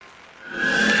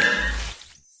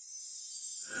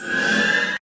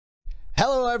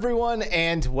everyone,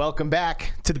 and welcome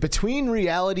back to the Between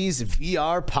Realities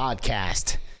VR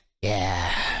podcast. Yeah,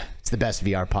 it's the best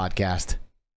VR podcast.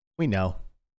 We know.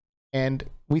 And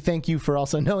we thank you for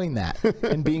also knowing that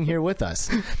and being here with us.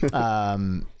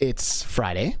 It's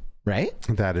Friday, right?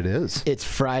 That it is. It's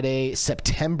Friday,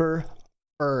 September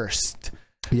 1st.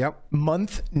 Yep.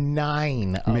 Month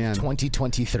 9 of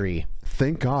 2023.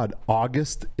 Thank God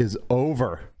August is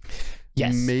over.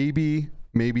 Yes. Maybe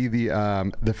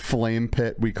the flame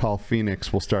pit we call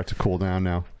Phoenix will start to cool down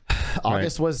now.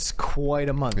 August was quite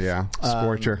a month. Yeah.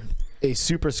 Scorcher. A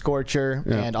super scorcher,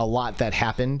 and a lot that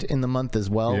happened in the month as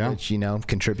well, which,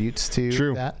 contributes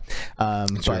to that.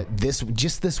 But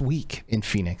this week in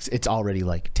Phoenix, it's already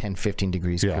like 10, 15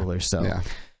 degrees cooler. So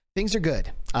things are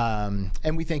good.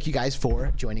 And we thank you guys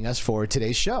for joining us for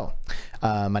today's show.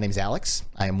 My name is Alex.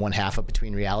 I am one half of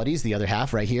Between Realities. The other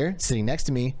half right here, sitting next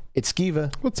to me, it's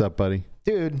Skiva. What's up, buddy?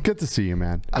 Dude. Good to see you,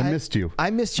 man. I missed you. I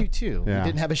missed you too. Yeah. We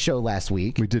didn't have a show last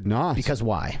week. We did not. Because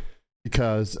why?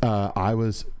 Because I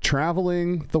was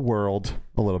traveling the world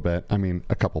a little bit. I mean,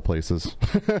 a couple places.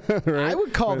 Right? I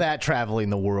would call that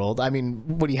traveling the world. I mean,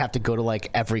 what do you have to go to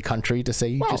like every country to say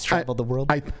you just traveled the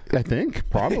world? I think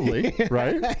probably,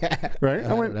 right?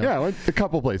 I went a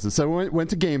couple places. So I went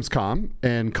to Gamescom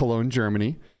in Cologne,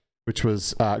 Germany, which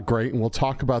was great. And we'll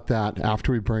talk about that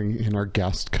after we bring in our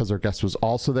guest, because our guest was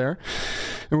also there.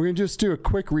 And we're going to just do a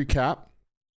quick recap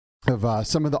of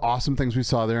some of the awesome things we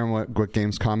saw there and what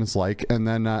Gamescom is like, and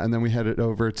then we headed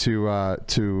over to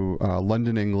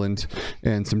London, England,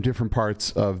 and some different parts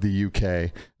of the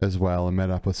UK as well, and met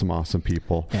up with some awesome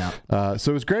people. Yeah. So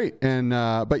it was great, and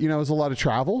but it was a lot of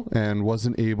travel, and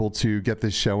wasn't able to get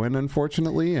this show in,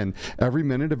 unfortunately. And every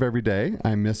minute of every day,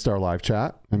 I missed our live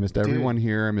chat. I missed everyone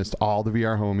here. I missed all the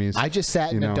VR homies. I just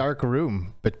sat in a dark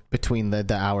room between the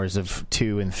hours of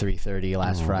 2 and 3:30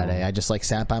 last Friday. I just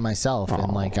sat by myself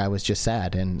and I was just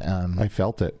sad, and I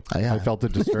felt it. I felt the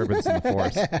disturbance in the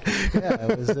force.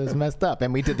 It was messed up.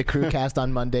 And we did the crew cast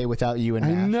on Monday without you and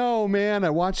Mash. I know, man.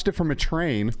 I watched it from a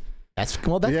train. That's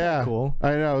cool.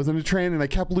 I know. I was in a train and I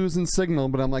kept losing signal,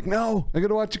 but I'm like, no, I got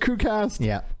to watch a crew cast.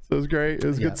 Yeah. So it was great. It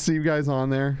was good to see you guys on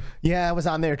there. Yeah, I was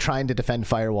on there trying to defend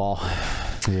Firewall.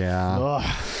 Yeah.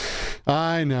 Ugh.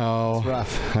 I know. It's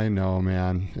rough. I know,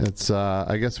 man. It's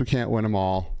I guess we can't win them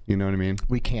all. You know what I mean?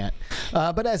 We can't.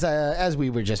 But as we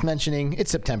were just mentioning,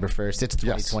 it's September 1st. It's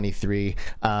 2023.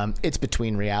 It's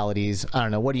Between Realities. I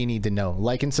don't know. What do you need to know?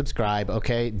 Like and subscribe.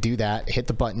 Okay, do that. Hit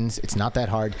the buttons. It's not that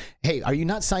hard. Hey, are you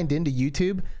not signed into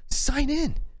YouTube? Sign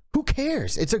in. Who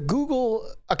cares? It's a Google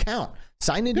account.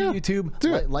 Sign into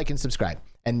YouTube. Like and subscribe.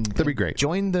 And that'd be great.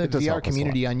 Join the VR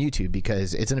community on YouTube,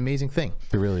 because it's an amazing thing.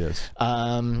 It really is.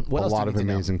 What else? A lot of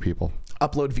amazing people.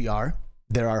 Upload VR.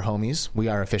 They're our homies. We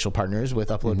are official partners with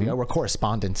Upload VR. We're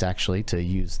correspondents, actually, to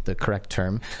use the correct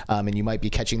term. And you might be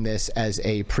catching this as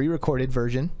a pre-recorded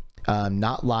version,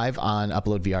 not live on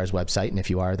Upload VR's website. And if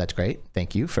you are, that's great.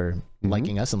 Thank you for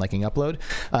liking us and liking Upload.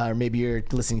 Or maybe you're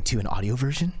listening to an audio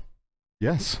version.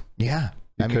 Yes. Yeah.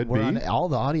 We're on all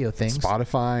the audio things.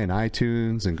 Spotify and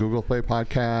iTunes and Google Play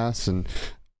Podcasts, and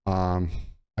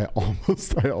I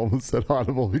almost said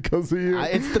Audible because of you.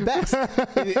 It's the best.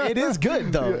 It is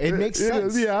good, though. It makes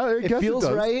sense. It feels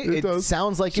right. It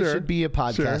sounds like it should be a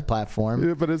podcast platform.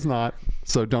 Yeah, but it's not.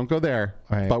 So don't go there.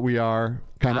 Right. But we are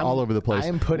kind of all over the place. I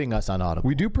am putting us on Audible.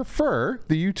 We do prefer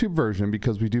the YouTube version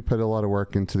because we do put a lot of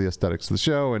work into the aesthetics of the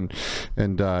show, and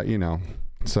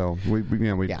so we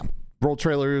roll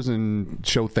trailers and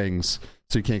show things,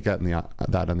 so you can't get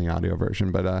that in the audio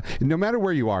version. But no matter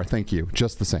where you are, thank you.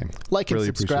 Just the same. Like and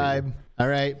subscribe. All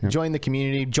right. Yep. Join the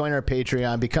community. Join our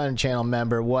Patreon. Become a channel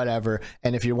member. Whatever.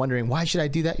 And if you're wondering why should I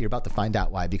do that, you're about to find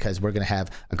out why, because we're going to have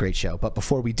a great show. But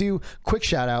before we do, quick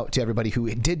shout out to everybody who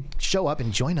did show up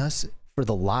and join us for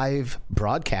the live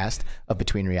broadcast of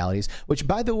Between Realities. Which,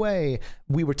 by the way,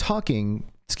 we were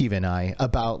talking, Skiva and I,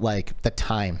 about the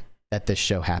time that this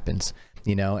show happens.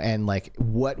 And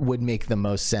what would make the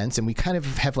most sense. And we kind of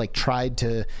have tried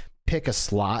to pick a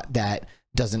slot that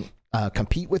doesn't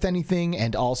compete with anything,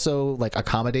 and also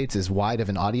accommodates as wide of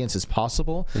an audience as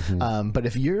possible. But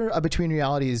if you're a Between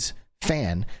Realities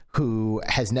fan who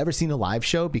has never seen a live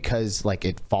show because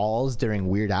it falls during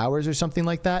weird hours or something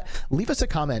like that, leave us a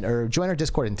comment or join our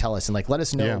Discord and tell us, and let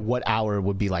us know what hour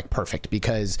would be perfect,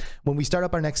 because when we start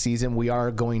up our next season, we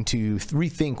are going to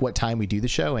rethink what time we do the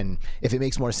show, and if it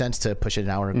makes more sense to push it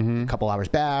an hour, a couple hours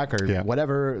back or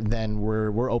whatever, then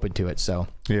we're open to it. So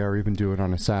or even do it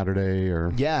on a Saturday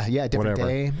or different whatever.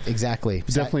 Day. Exactly.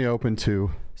 Definitely open to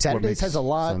Saturdays has a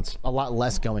lot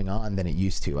less going on than it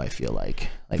used to. I feel like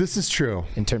this is true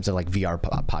in terms of like VR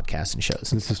podcasts and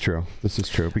shows. This is true.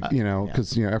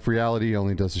 Because F Reality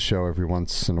only does a show every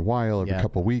once in a while, every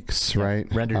couple weeks, right?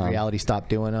 Rendered Reality stopped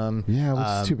doing them. Yeah,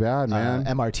 which is too bad, man.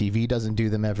 MRTV doesn't do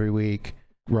them every week.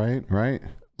 Right. So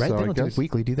they don't do it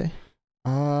weekly, do they?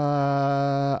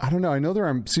 I don't know. I know they're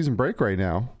on season break right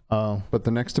now. Oh, but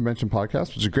the Next Dimension podcast,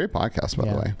 which is a great podcast, by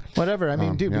the way. Whatever. I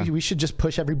mean, dude, we should just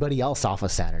push everybody else off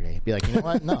of Saturday. Be like, you know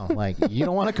what? No, like you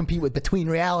don't want to compete with Between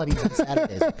Realities on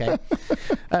Saturdays, okay?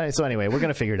 All right. So anyway, we're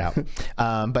gonna figure it out.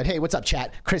 But hey, what's up,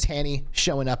 chat? Chris Haney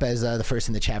showing up as the first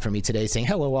in the chat for me today, saying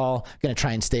hello all. Gonna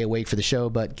try and stay awake for the show,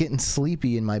 but getting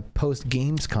sleepy in my post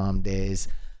Gamescom days.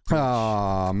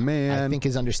 Oh man, I think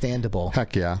is understandable.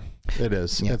 Heck yeah, it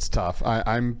is. Yeah. It's tough.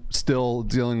 I'm still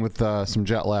dealing with some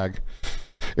jet lag.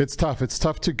 It's tough. It's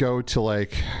tough to go to a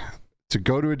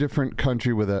different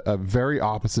country with a very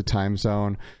opposite time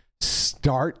zone,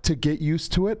 start to get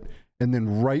used to it, and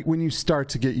then right when you start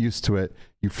to get used to it,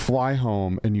 you fly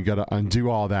home and you got to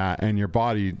undo all that, and your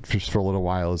body just for a little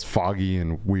while is foggy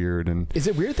and weird. And is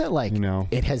it weird that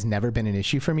it has never been an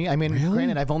issue for me? I mean,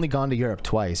 granted, I've only gone to Europe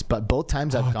twice, but both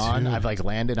times I've gone, dude. I've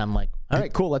landed. I'm like, all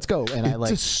right, cool, let's go. And it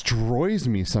destroys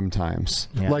me sometimes.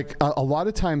 Yeah. Like a lot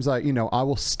of times, I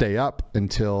will stay up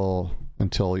until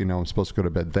I'm supposed to go to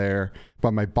bed there,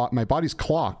 but my body's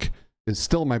clock is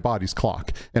still my body's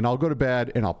clock, and I'll go to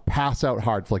bed and I'll pass out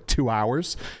hard for 2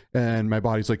 hours, and my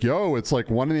body's like, yo, it's 1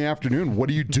 PM. What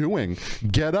are you doing?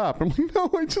 Get up. I'm like, no,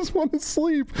 I just want to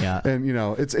sleep. Yeah. And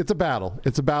it's a battle.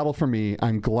 It's a battle for me.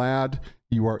 I'm glad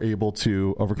you are able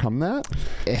to overcome that.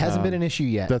 It hasn't been an issue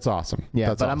yet. That's awesome. Yeah,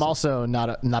 that's but awesome. I'm also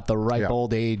not the ripe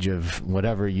old age of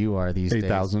whatever you are these days.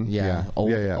 8,000. Yeah.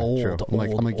 Old. True.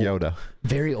 I'm like Yoda.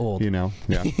 Very old. Yeah.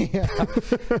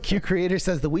 Q Creator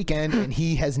says The Weeknd, and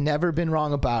he has never been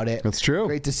wrong about it. That's true.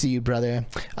 Great to see you, brother.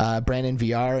 Brandon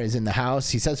VR is in the house.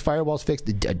 He says Firewall's fixed.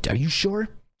 Are you sure?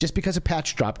 Just because a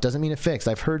patch dropped doesn't mean it fixed.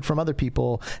 I've heard from other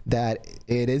people that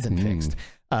it isn't fixed.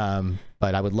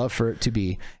 But I would love for it to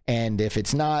be. And if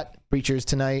it's not Breachers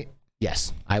tonight,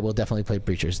 yes, I will definitely play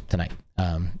Breachers tonight.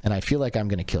 And I feel like I'm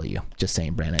going to kill you. Just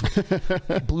saying, Brandon.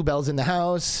 Bluebell's in the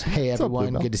house. Hey,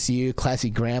 everyone. Good to see you. Classy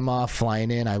Grandma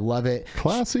flying in. I love it.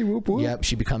 Classy. Whoop, whoop. Yep.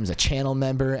 She becomes a channel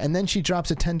member. And then she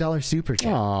drops a $10 super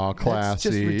chat. Oh, Classy. That's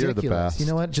just ridiculous. You're the best. You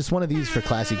know what? Just one of these for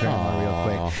Classy Grandma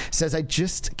real quick. Says, I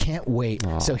just can't wait.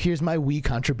 So here's my wee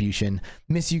contribution.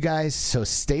 Miss you guys, so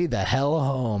stay the hell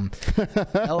home.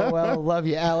 LOL. Love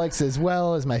you, Alex, as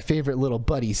well as my favorite little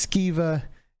buddy, Skiva.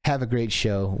 Have a great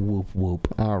show. Whoop, whoop.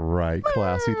 All right,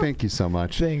 Classy. Thank you so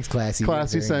much. Thanks, Classy.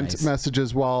 Classy sent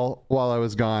messages while I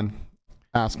was gone,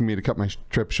 asking me to cut my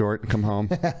trip short and come home,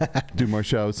 do more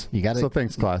shows. So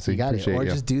thanks, Classy. You got it. Or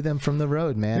just do them from the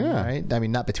road, man. Yeah. Right? I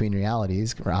mean, not Between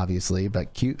Realities, obviously, but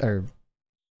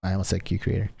I almost said Q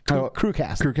Creator.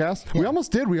 Crewcast. Crewcast? Yeah. We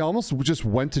almost did. We almost just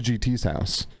went to GT's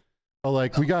house.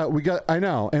 We got. I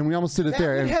know, and we almost did it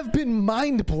there. That would have been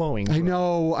mind blowing. I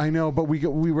know, but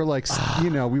we were like,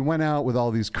 we went out with all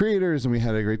these creators, and we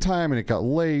had a great time, and it got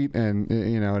late, and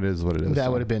it is what it is.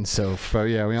 That would have been so. But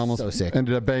yeah, we almost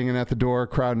ended up banging at the door,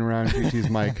 crowding around GT's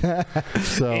mic.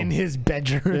 So in his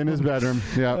bedroom.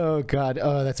 Yeah. Oh God.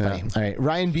 Oh, that's funny. All right,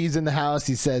 Ryan B's in the house.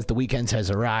 He says The Weeknd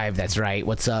has arrived. That's right.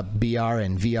 What's up, BR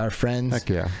and VR friends? Heck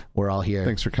yeah. We're all here.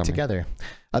 Thanks for coming together.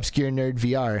 Obscure Nerd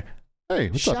VR. Hey,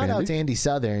 what's up, Shout out to Andy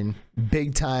Southern,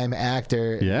 big time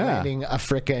actor, landing a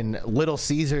frickin' Little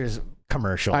Caesars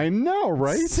commercial. I know,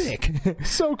 right? Sick.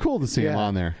 So cool to see him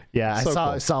on there. Yeah,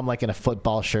 I saw him in a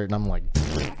football shirt, and I'm like.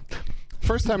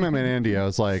 First time I met Andy, I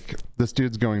was like, this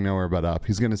dude's going nowhere but up.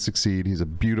 He's going to succeed. He's a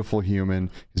beautiful human.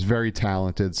 He's very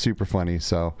talented, super funny.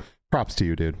 So props to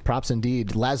you, dude. Props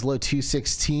indeed. Laszlo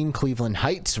 216, Cleveland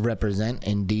Heights represent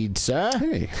indeed, sir.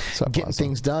 Hey, what's up, Getting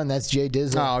things done. That's Jay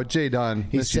Dizzle. Oh, Jay Dunn.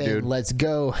 He's saying, let's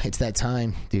go. It's that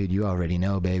time. Dude, you already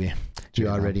know, baby. You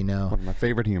already know. One of my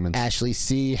favorite humans. Ashley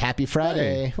C. Happy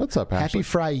Friday. Hey, what's up, Ashley? Happy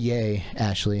Friday,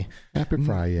 Ashley. Happy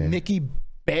Friday. Mickey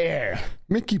Bear.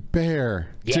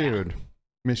 Yeah. Dude.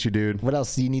 Miss you, dude. What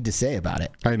else do you need to say about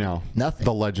it? I know. Nothing.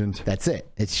 The legend. That's it.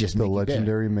 It's just the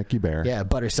legendary Mickey Bear. Yeah,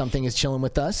 Butter Something is chilling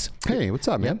with us. Hey, what's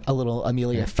up, man? Yep. A little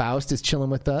Amelia Faust is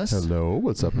chilling with us. Hello,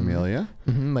 what's up, Amelia?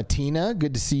 Matina,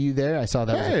 good to see you there. I saw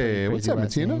that. Hey, what's up,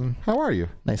 Matina? Name. How are you?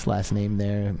 Nice last name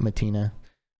there, Matina.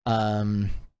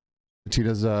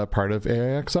 Matina's part of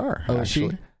AIXR. Oh, actually. Is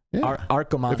she? Yeah.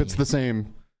 Arcomani. If it's the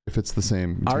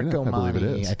same. Arcomani. I believe it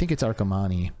is. I think it's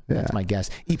Arcomani. Yeah. That's my guess.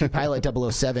 EP Pilot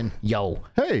 007. Yo.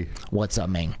 Hey. What's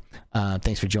up, man?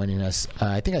 Thanks for joining us.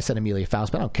 I think I said Amelia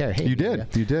Faust, but I don't care. Hey, You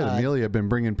did. Amelia been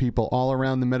bringing people all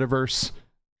around the metaverse.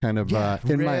 kind of Rift,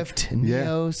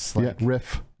 Neos.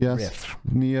 Rift. Yes. Rift.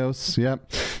 Neos.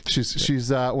 Yep.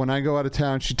 She's when I go out of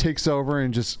town, she takes over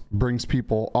and just brings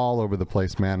people all over the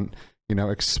place, man. You know,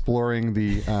 exploring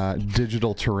the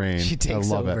digital terrain. She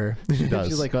takes I love over. It. She does.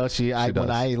 She's like, well,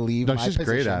 when I leave, no, my she's position,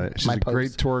 great at it. She's a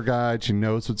great tour guide. She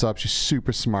knows what's up. She's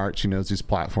super smart. She knows these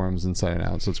platforms inside and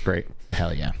out. So it's great.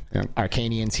 Hell yeah. Yep.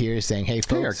 Arcanian's here saying, hey,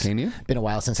 folks. Hey, Arcanian. Been a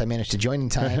while since I managed to join in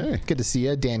time. Hey. Good to see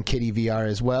you. Dan Kitty VR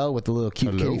as well with the little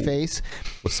cute kitty face.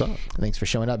 What's up? Thanks for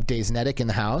showing up. Days Netic in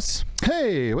the house.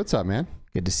 Hey, what's up, man?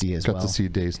 Good to see you as Got well. to see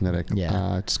Days Netic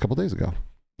just a couple days ago.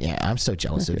 Yeah, I'm so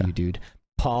jealous of you, dude.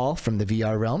 Paul from the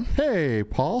VR realm. Hey,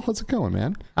 Paul. How's it going,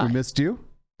 man? Hi. We missed you.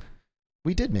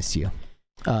 We did miss you.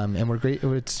 And we're great.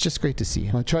 It's just great to see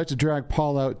you. I tried to drag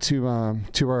Paul out to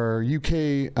our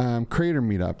UK creator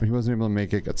meetup. He wasn't able to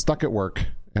make it. Got stuck at work,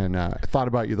 and I thought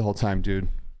about you the whole time, dude.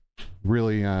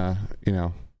 Really,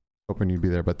 hoping you'd be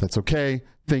there, but that's okay.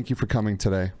 Thank you for coming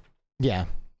today. Yeah,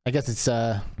 I guess it's.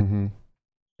 I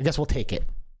guess we'll take it.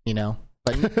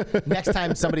 But next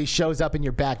time somebody shows up in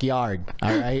your backyard,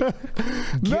 all right?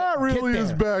 Not really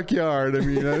his backyard. I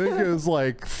mean, I think it was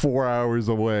like 4 hours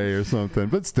away or something,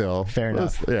 but still. Fair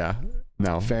enough. Yeah.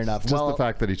 No. Fair enough. Just the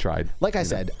fact that he tried. Like I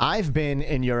said, I've been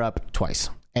in Europe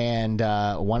twice. And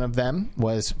one of them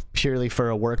was purely for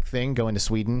a work thing, going to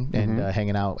Sweden and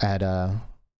hanging out at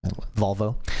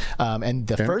Volvo. And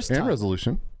the first time. And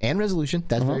Resolution. And Resolution.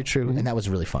 That's very true. And that was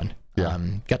really fun. Yeah.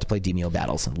 Got to play Demio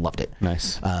battles and loved it.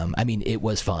 Nice. I mean, it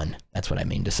was fun. That's what I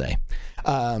mean to say.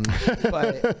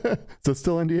 But so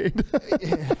still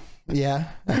NDA? Yeah,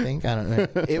 I think. I don't know.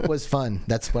 It was fun.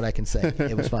 That's what I can say.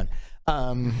 It was fun.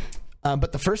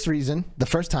 But the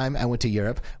first time I went to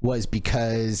Europe was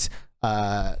because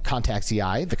Contact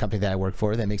CI, the company that I work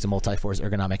for that makes a multi-force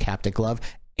ergonomic haptic glove,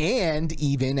 and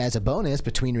even as a bonus,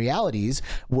 Between Realities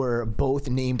were both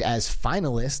named as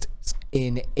finalists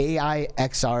in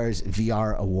AIXR's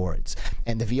VR Awards.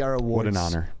 And the VR Awards... What an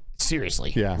honor.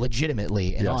 Seriously,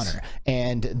 legitimately an honor.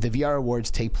 And the VR Awards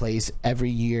take place every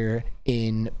year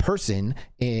in person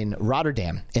in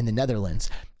Rotterdam in the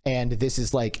Netherlands. And this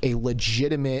is like a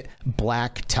legitimate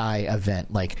black tie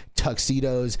event, like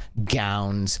tuxedos,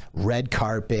 gowns, red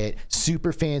carpet,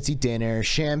 super fancy dinner,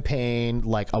 champagne,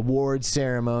 like award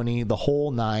ceremony, the whole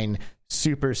nine.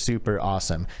 Super, super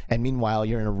awesome. And meanwhile,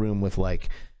 you're in a room with like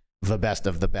the best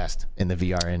of the best in the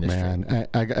VR industry. Man,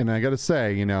 I got to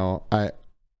say,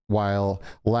 while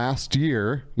last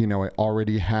year, I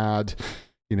already had,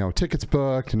 tickets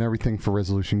booked and everything for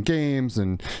Resolution Games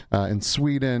and in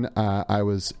Sweden, I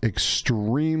was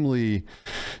extremely,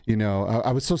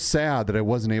 I was so sad that I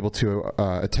wasn't able to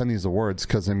attend these awards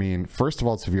because, first of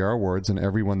all, it's VR Awards and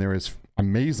everyone there is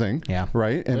amazing,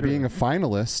 right? And being a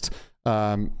finalist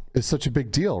is such a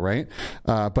big deal, right?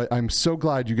 But I'm so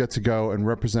glad you get to go and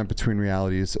represent Between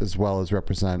Realities as well as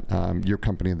represent your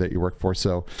company that you work for.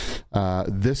 So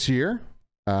this year,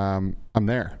 I'm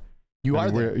there. You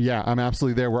are there. Yeah, I'm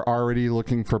absolutely there. We're already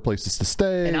looking for places to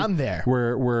stay. And I'm there.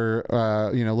 We're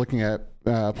looking at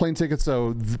plane tickets.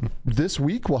 So this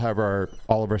week we'll have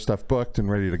all of our stuff booked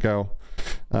and ready to go.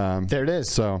 There it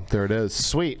is. So there it is.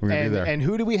 Sweet. We're gonna be there. And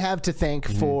who do we have to thank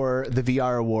for the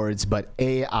VR Awards but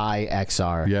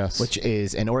AIXR? Yes. Which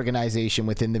is an organization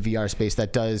within the VR space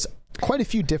that does quite a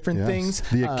few different things.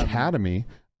 The Academy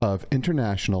of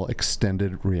International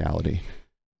Extended Reality.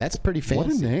 That's pretty fancy.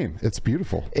 What a name. It's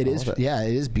beautiful. It is. Yeah,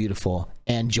 it is beautiful.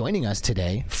 And joining us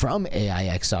today from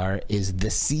AIXR is the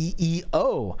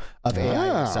CEO of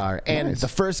AIXR and the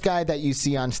first guy that you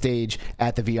see on stage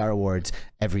at the VR Awards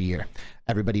every year.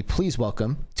 Everybody, please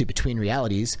welcome to Between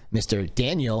Realities, Mr.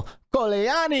 Daniel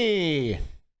Coleani.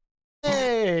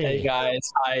 Hey guys.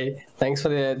 Hi. Thanks for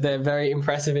the very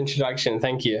impressive introduction.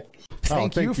 Thank you.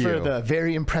 Thank you for the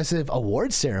very impressive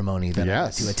award ceremony that I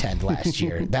got to attend last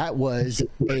year. That was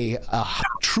a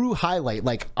true highlight,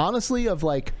 like honestly, of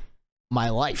like my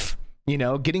life.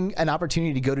 Getting an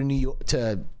opportunity to go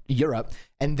to Europe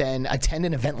and then attend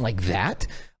an event like that.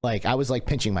 Like I was like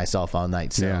pinching myself all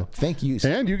night. So thank you.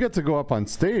 And you get to go up on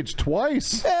stage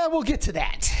twice. We'll get to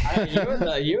that.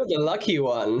 You're the lucky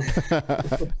one.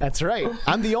 That's right.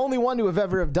 I'm the only one to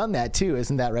have done that too.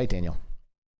 Isn't that right, Daniel?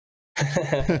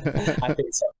 I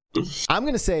think so. I'm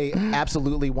going to say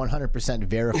absolutely 100%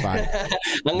 verified.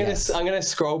 I'm going to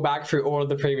scroll back through all of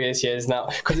the previous years now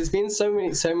because it's been so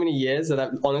many years that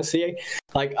I've honestly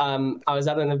I was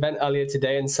at an event earlier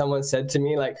today and someone said to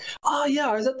me like, "Oh yeah,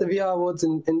 I was at the VR Awards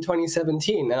in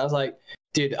 2017," and I was like,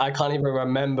 "Dude, I can't even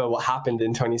remember what happened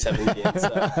in 2017."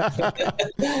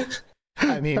 So.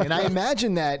 I mean, and I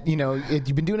imagine that,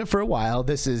 you've been doing it for a while.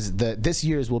 This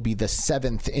year's will be the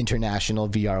 7th International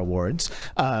VR Awards.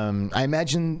 I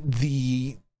imagine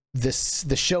the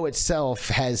show itself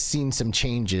has seen some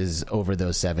changes over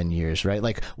those 7 years, right?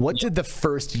 Like, what did the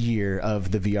first year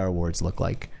of the VR Awards look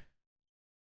like?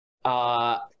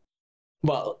 Well,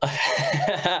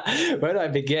 where do I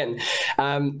begin?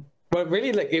 Well,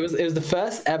 really, like it was the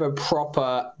first ever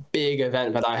proper big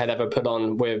event that I had ever put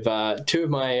on with two of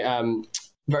my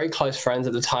very close friends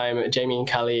at the time, Jamie and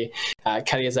Kelly.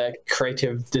 Kelly is a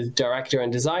creative director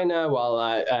and designer,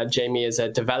 while Jamie is a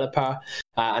developer,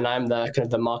 and I'm the kind of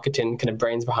the marketing kind of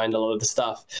brains behind a lot of the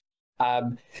stuff.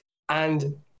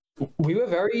 And we were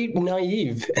very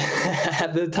naive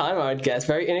at the time, I would guess,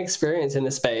 very inexperienced in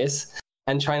the space,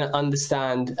 and trying to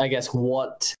understand, I guess,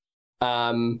 what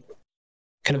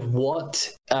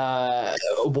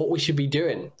we should be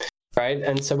doing, right?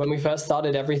 And so when we first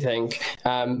started everything,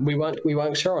 we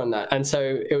weren't sure on that, and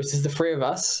so it was just the three of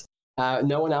us.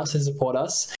 No one else to support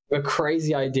us. A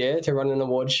crazy idea to run an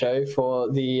award show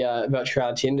for the virtual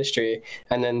reality industry,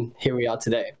 and then here we are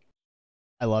today.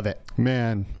 I love it,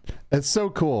 man. It's so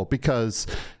cool because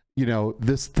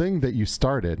this thing that you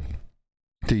started,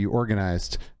 that you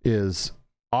organized, is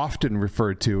often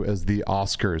referred to as the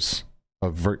Oscars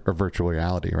of virtual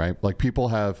reality, right? Like, people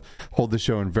hold the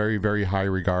show in very, very high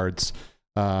regards.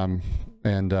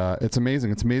 And it's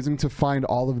amazing. It's amazing to find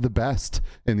all of the best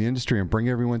in the industry and bring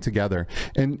everyone together.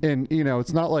 And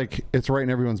it's not like it's right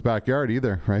in everyone's backyard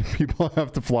either, right? People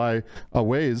have to fly a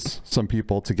ways, some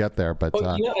people, to get there. But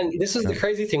and this is the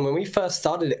crazy thing. When we first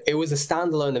started, it was a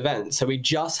standalone event. So we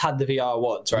just had the VR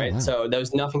Awards, right? Oh, wow. So there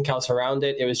was nothing else around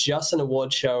it. It was just an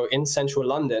award show in central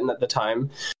London at the time,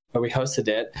 where we hosted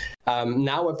it.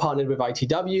 Now we're partnered with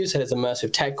ITW, so there's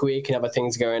Immersive Tech Week and other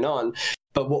things going on.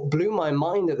 But what blew my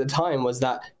mind at the time was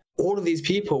that all of these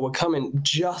people were coming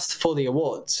just for the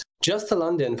awards, just to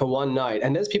London for one night.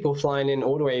 And there's people flying in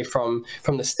all the way from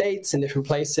the States and different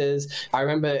places. I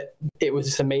remember it was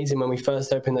just amazing when we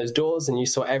first opened those doors and you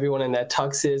saw everyone in their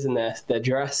tuxes and their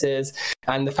dresses.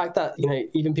 And the fact that,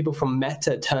 even people from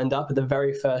Meta turned up at the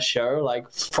very first show, like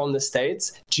from the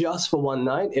States, just for one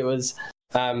night, it was...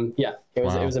 it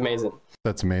was amazing.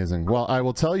 That's amazing. Well, I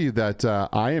will tell you that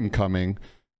I am coming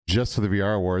just for the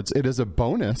VR Awards. It is a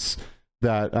bonus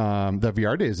that the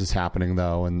VR Days is happening,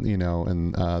 though, and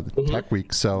the Tech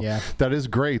Week. So that is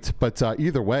great. But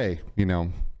either way,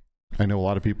 I know a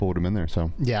lot of people would have been there.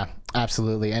 So yeah,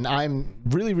 absolutely. And I'm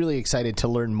really, really excited to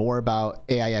learn more about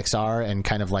AIXR and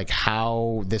kind of like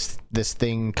how this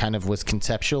thing kind of was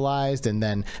conceptualized, and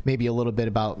then maybe a little bit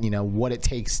about, what it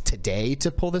takes today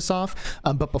to pull this off.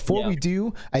 But before we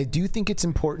do, I do think it's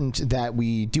important that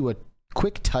we do a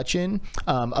quick touch-in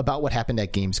about what happened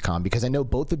at Gamescom, because I know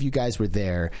both of you guys were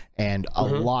there and a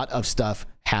lot of stuff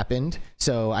happened.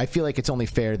 So I feel like it's only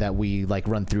fair that we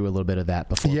run through a little bit of that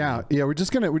before. Yeah, we're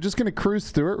just gonna cruise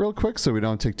through it real quick so we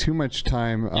don't take too much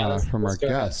time from our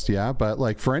guest. Yeah,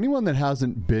 but for anyone that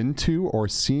hasn't been to or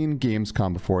seen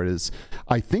Gamescom before, it is,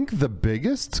 I think, the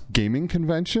biggest gaming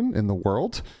convention in the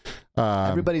world.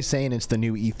 Everybody's saying it's the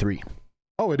new E3.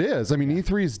 Oh, it is. I mean,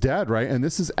 E3 is dead, right? And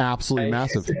this is absolutely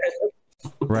massive.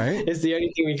 Right? It's the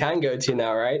only thing we can go to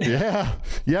now, right? Yeah,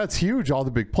 it's huge. All the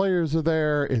big players are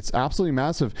there. It's absolutely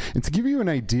massive. And to give you an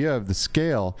idea of the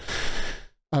scale,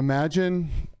 imagine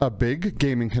a big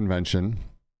gaming convention,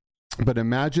 but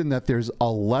imagine that there's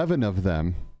 11 of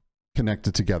them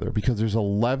connected together, because there's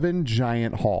 11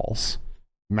 giant halls,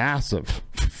 massive,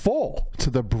 full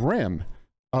to the brim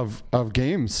of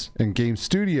games and game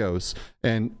studios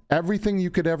and everything you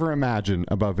could ever imagine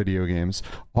about video games,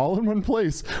 all in one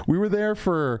place. We were there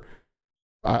for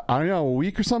I don't know, a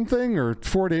week or something, or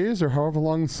 4 days, or however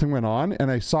long this thing went on,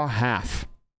 and I saw half.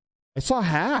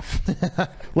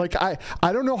 Like, I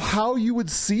don't know how you would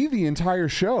see the entire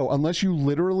show unless you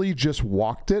literally just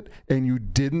walked it and you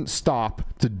didn't stop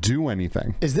to do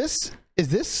anything. Is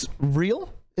this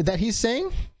real that he's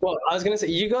saying? Well, I was gonna say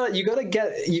you gotta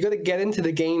get into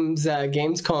the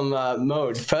Gamescom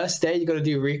mode. First day, you gotta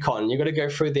do recon. You gotta go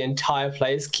through the entire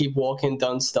place, keep walking,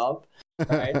 don't stop.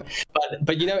 Right?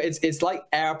 but it's like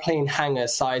airplane hangar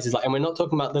sizes. And we're not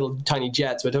talking about little tiny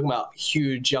jets. We're talking about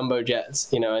huge jumbo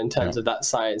jets. In terms of that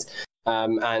size.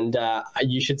 And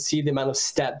you should see the amount of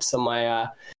steps on my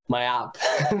app.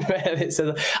 It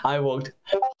says I walked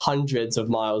hundreds of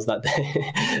miles that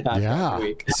day.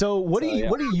 Week. So what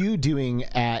are you doing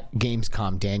at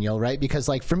Gamescom, Daniel? Right? Because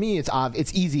for me,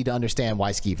 it's easy to understand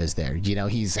why Skiva's there. He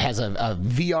has a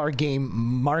VR game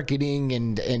marketing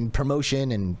and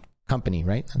promotion and company,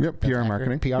 right? Yep, PR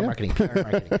marketing. PR marketing.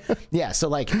 Yeah, so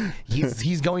like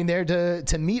he's going there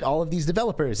to meet all of these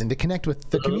developers and to connect with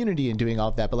the community and doing all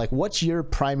of that. But like, what's your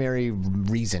primary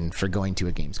reason for going to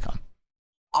a Gamescom?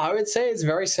 I would say it's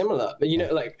very similar. But, you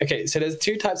know, like, okay, so there's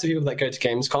two types of people that go to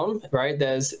Gamescom, right?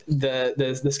 There's the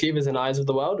Skeevers and Eyes of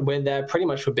the world, where they're pretty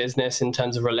much for business in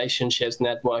terms of relationships,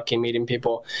 networking, meeting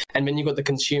people. And then you've got the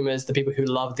consumers, the people who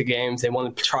love the games. They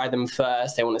want to try them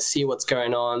first. They want to see what's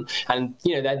going on. And,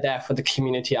 you know, they're there for the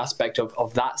community aspect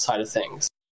of that side of things.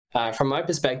 From my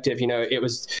perspective, you know, it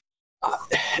was,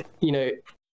 you know,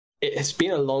 it's been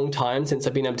a long time since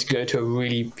I've been able to go to a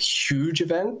really huge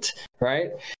event, right?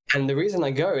 And the reason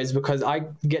I go is because I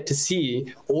get to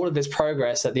see all of this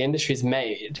progress that the industry's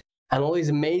made and all these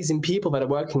amazing people that are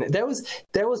working. There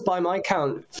was by my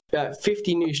count,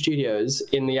 50 new studios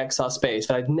in the XR space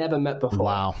that I'd never met before.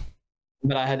 Wow.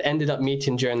 That I had ended up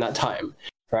meeting during that time,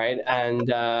 right?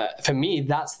 And for me,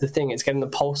 that's the thing. It's getting the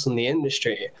pulse on the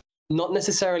industry. Not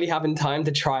necessarily having time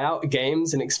to try out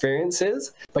games and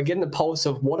experiences, but getting the pulse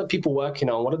of what are people working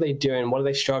on, what are they doing, what are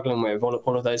they struggling with,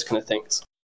 all of those kind of things.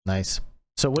 Nice.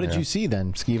 So what did you see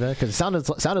then, Skiva? Because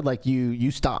it sounded like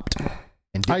you stopped.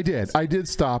 I did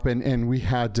stop, and we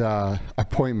had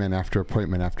appointment after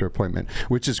appointment after appointment,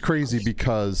 which is crazy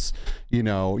because, you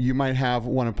know, you might have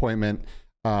one appointment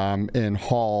in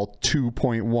hall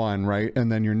 2.1, right? And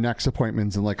then your next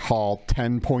appointment's in like hall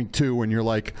 10.2, and you're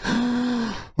like,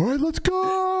 all right, let's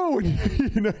go.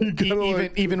 You know, you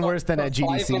gotta even worse than at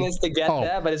GDC. 5 minutes to get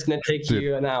there, but it's going to take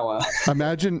you an hour.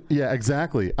 Imagine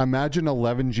 11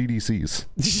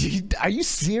 GDCs. Are you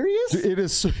serious? It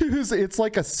is. It's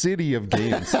like a city of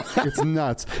games. It's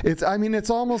nuts. It's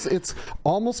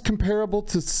almost comparable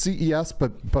to CES,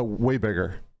 but way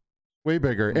bigger. Way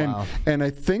bigger. Wow. And I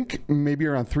think maybe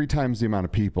around 3 times the amount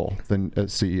of people than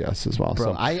at CES as well.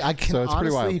 Bro, so I can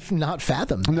honestly not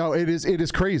fathom. No, it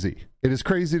is crazy. It is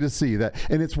crazy to see that.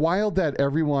 And it's wild that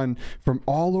everyone from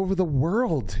all over the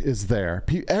world is there.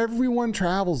 Everyone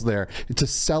travels there to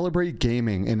celebrate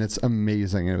gaming, and it's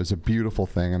amazing. It was a beautiful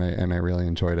thing, and I really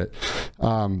enjoyed it.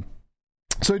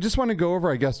 So I just want to go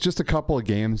over, I guess, just a couple of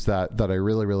games that I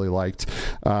really, really liked.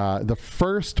 The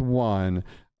first one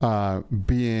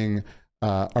being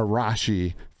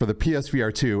Arashi for the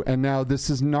PSVR 2. And now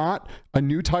this is not a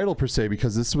new title per se,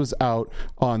 because this was out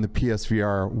on the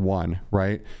PSVR 1,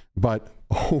 right? But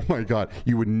oh my God,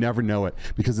 you would never know it,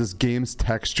 because this game's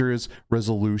textures,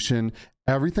 resolution,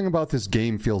 everything about this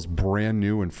game feels brand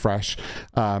new and fresh.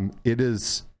 It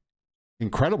is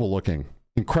incredible looking,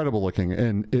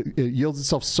 and it yields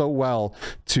itself so well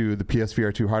to the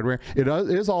PSVR 2 hardware. It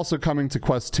is also coming to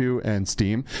Quest 2 and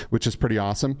Steam, which is pretty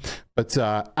awesome. But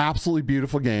absolutely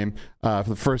beautiful game. For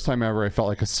the first time ever, I felt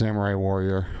like a samurai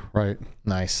warrior, right?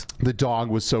 Nice. The dog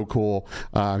was so cool.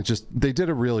 They did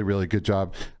a really, really good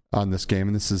job on this game,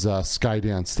 and this is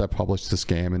Skydance that published this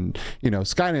game. And you know,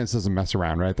 Skydance doesn't mess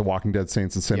around, right? The Walking Dead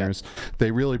Saints and Sinners, They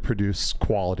really produce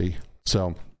quality.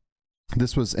 So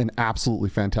this was an absolutely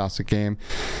fantastic game.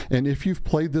 And if you've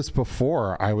played this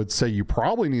before, I would say you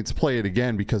probably need to play it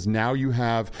again, because now you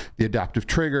have the adaptive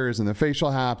triggers and the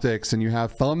facial haptics, and you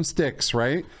have thumbsticks,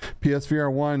 right?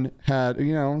 PSVR 1 had,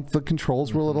 you know, the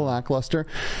controls were a little lackluster,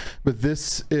 but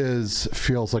this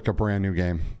feels like a brand new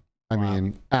game. I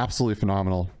mean, absolutely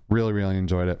phenomenal. Really, really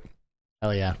enjoyed it.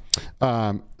 Hell yeah.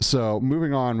 So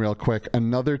moving on real quick,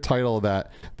 another title that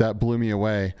blew me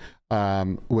away,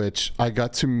 which I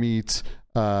got to meet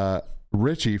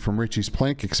Richie from Richie's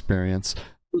Plank Experience,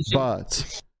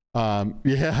 but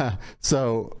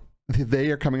so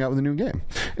they are coming out with a new game,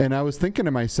 and I was thinking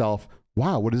to myself,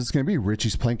 wow, what is this going to be?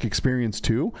 Richie's Plank Experience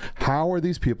 2? How are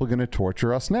these people going to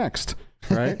torture us next,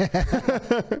 right?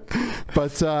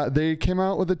 But they came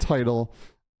out with a title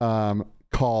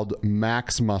called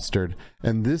Max Mustard,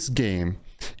 and this game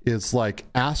is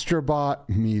like Astrobot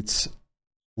meets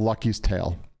Lucky's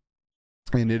Tale.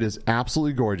 And it is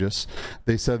absolutely gorgeous.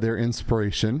 They said their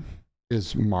inspiration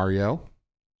is Mario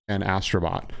and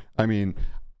Astrobot. I mean,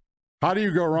 how do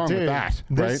you go wrong with that?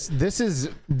 Right?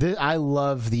 I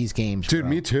love these games, dude. Bro.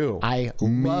 Me too. I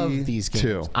love these games.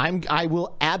 Too. I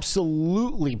will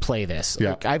absolutely play this.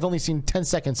 Yeah. Like, I've only seen 10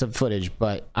 seconds of footage,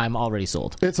 but I'm already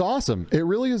sold. It's awesome. It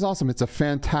really is awesome. It's a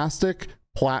fantastic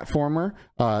platformer.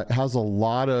 It has a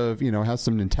lot of, has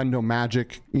some Nintendo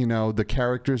magic. The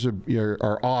characters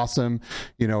are awesome.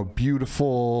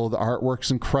 Beautiful. The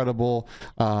artwork's incredible.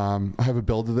 I have a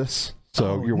build of this,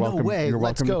 so you're welcome. No way. You're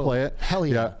welcome to play it. Hell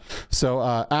yeah! So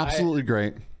absolutely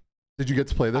great. Did you get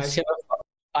to play this?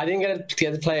 I didn't get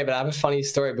to play it, but I have a funny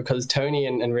story, because Tony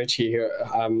and Richie, who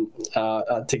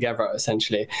are together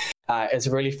essentially, It's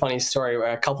a really funny story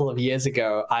where a couple of years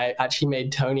ago, I actually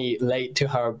made Tony late to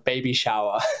her baby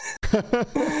shower,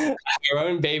 her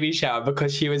own baby shower,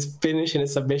 because she was finishing a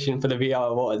submission for the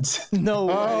VR Awards. No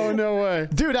way. Oh, no way.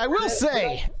 Dude, I will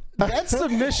say that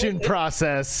submission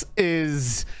process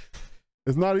is...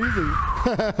 It's not easy.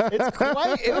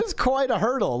 It was quite a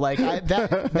hurdle. Like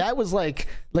that was like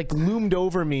loomed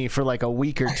over me for like a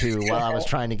week or two while I was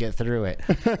trying to get through it.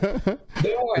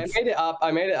 No,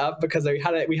 I made it up because we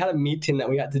had a meeting that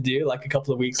we had to do like a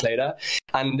couple of weeks later,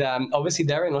 and obviously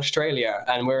they're in Australia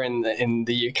and we're in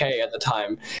the UK at the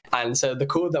time, and so the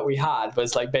call that we had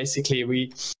was like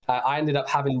basically I ended up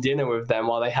having dinner with them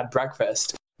while they had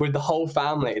breakfast. With the whole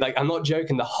family. Like, I'm not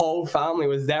joking, the whole family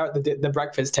was there at the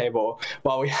breakfast table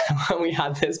while when we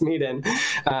had this meeting.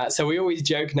 So we always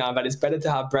joke now that it's better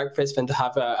to have breakfast than to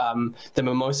have the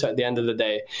mimosa at the end of the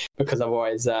day, because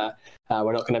otherwise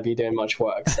we're not going to be doing much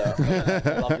work. So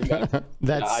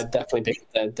I'd definitely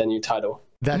pick the new title.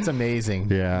 That's amazing.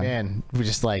 Yeah. Man, we're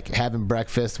just like having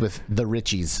breakfast with the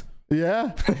Richies.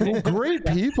 Yeah, great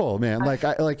people, man.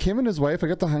 Like him and his wife, I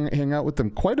got to hang out with them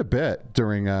quite a bit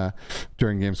during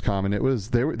Gamescom, and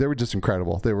they were just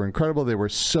incredible. They were incredible. They were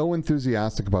so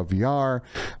enthusiastic about VR,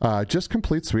 just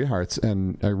complete sweethearts,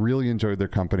 and I really enjoyed their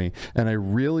company, and I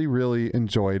really, really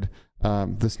enjoyed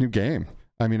this new game.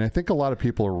 I mean, I think a lot of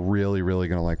people are really, really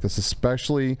going to like this,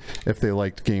 especially if they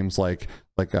liked games like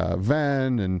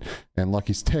Ven and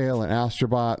Lucky's Tale and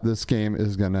Astrobot. This game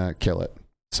is going to kill it.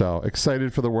 So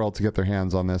excited for the world to get their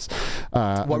hands on this.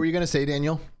 What were you going to say,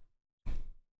 Daniel?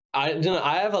 I don't know.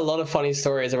 I have a lot of funny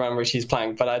stories around Richie's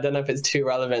Plank, but I don't know if it's too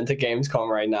relevant to Gamescom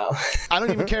right now. I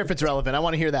don't even care if it's relevant. I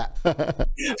want to hear that. But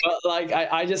like,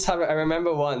 I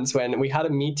remember once when we had a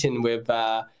meeting with,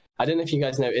 I don't know if you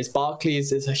guys know, it's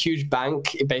Barclays. It's a huge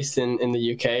bank based in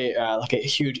the UK, like a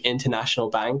huge international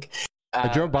bank. I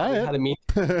drove by it. Had a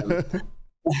meeting.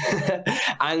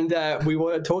 And we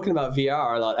were talking about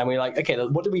VR a lot, and we were like, okay,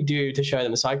 what do we do to show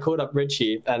them? So I called up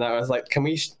Richie and I was like, can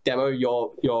we demo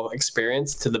your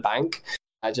experience to the bank,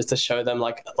 just to show them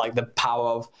like the power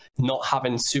of not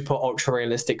having super ultra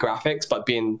realistic graphics but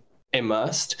being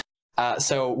immersed.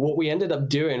 So what we ended up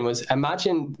doing was,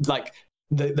 imagine like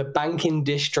the banking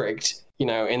district, you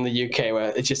know, in the UK,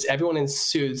 where it's just everyone in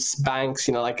suits, banks,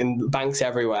 you know, like in banks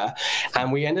everywhere.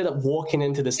 And we ended up walking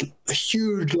into this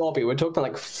huge lobby. We're talking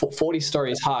like 40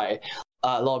 stories high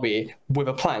lobby with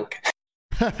a plank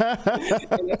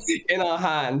in our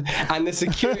hand. And the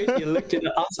security looked at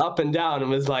us up and down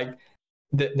and was like,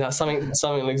 no, something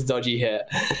looks dodgy here.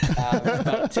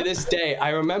 But to this day, I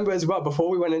remember as well, before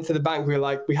we went into the bank,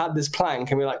 we had this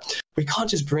plank and we were like, we can't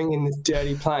just bring in this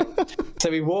dirty plank.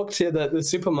 So we walked to the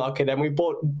supermarket and we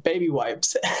bought baby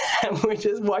wipes and we're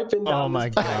just wiping down. Oh my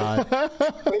God.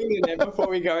 Cleaning it before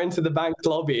we go into the bank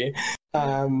lobby.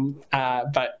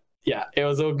 But yeah, it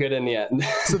was all good in the end.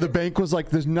 So the bank was like,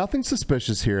 there's nothing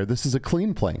suspicious here. This is a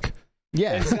clean plank.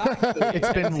 Yeah, Exactly.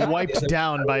 It's been wiped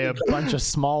down by a bunch of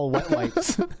small wet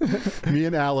wipes. Me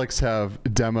and Alex have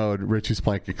demoed Richie's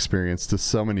plank experience to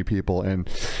so many people, and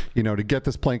you know, to get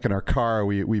this plank in our car,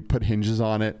 we put hinges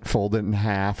on it, fold it in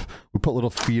half, we put little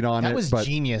feet on it. That was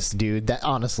genius, dude. That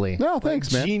honestly. No,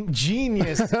 thanks, man.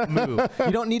 Genius move.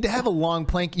 You don't need to have a long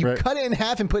plank. You cut it in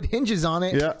half and put hinges on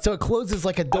it, so it closes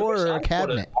like a door or a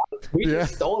cabinet. We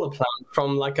just stole a plank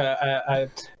from like a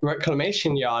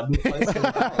reclamation yard.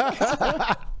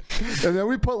 And then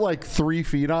we put like 3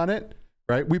 feet on it,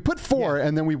 right? We put 4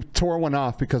 and then we tore one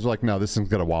off because we're like, no, this is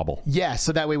going to wobble. Yeah,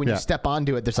 so that way when you step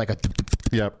onto it, there's like a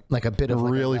like a bit of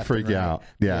like really freak you out.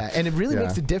 Yeah. And it really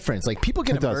makes a difference. Like people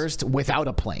get immersed without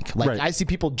a plank. Like I see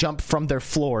people jump from their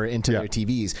floor into their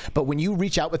TVs, but when you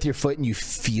reach out with your foot and you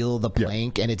feel the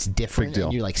plank and it's different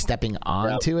and you're like stepping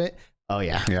onto it. Oh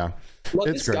yeah. Yeah. Well,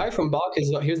 this guy from Barclays,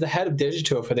 he was the head of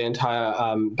digital for the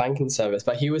entire banking service,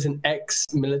 but he was an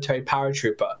ex-military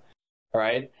paratrooper,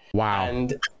 right? Wow.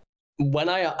 And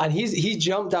he's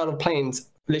jumped out of planes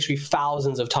literally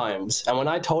thousands of times, and when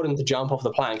I told him to jump off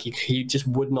the plank, he just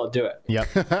would not do it. Yep.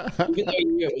 Even though he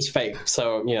knew it was fake.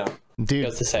 So, you know, dude,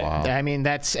 goes to say. Wow. I mean,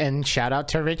 and shout out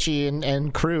to Richie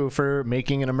and crew for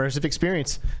making an immersive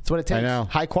experience. It's what it takes. I know.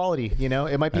 High quality, you know?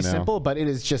 It might be simple, but it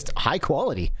is just high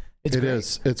quality. It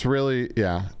is. It's really,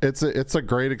 it's a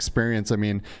great experience. I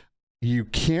mean, you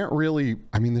can't really,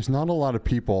 there's not a lot of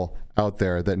people out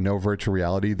there that know virtual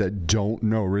reality that don't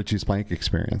know Richie's plank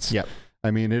experience. Yep.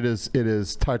 I mean, it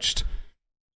is touched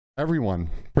everyone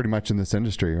pretty much in this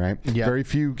industry, right? Yep. Very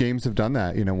few games have done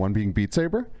that, you know, one being Beat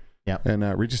Saber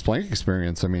and Richie's plank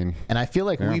experience. I mean, and I feel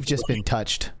like we've just been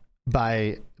touched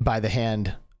by the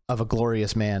hand of a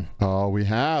glorious man. Oh, we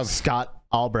have. Scott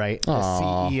Albright, the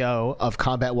CEO of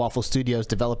Combat Waffle Studios,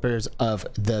 developers of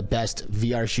the best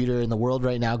VR shooter in the world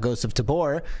right now, Ghost of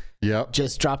Tabor. Yep.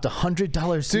 Just dropped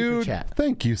 $100 super chat.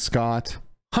 Thank you, Scott.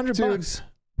 $100.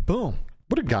 Boom.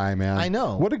 What a guy, man. I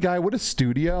know. What a guy, what a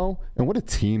studio, and what a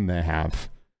team they have.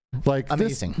 Like,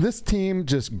 amazing. This team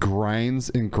just grinds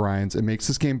and grinds and makes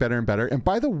this game better and better. And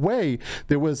by the way,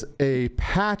 there was a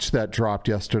patch that dropped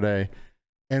yesterday,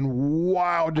 and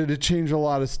wow, did it change a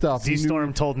lot of stuff.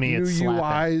 Z-Storm told me it's new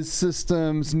slapping. UI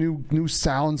systems, new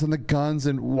sounds on the guns,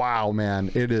 and wow, man,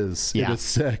 it is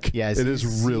sick. Yeah, it is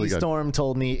really good. Z-Storm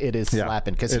told me it is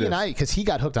slapping because he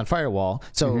got hooked on Firewall,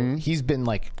 so he's been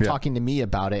like talking to me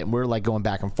about it, and we're like going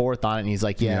back and forth on it, and he's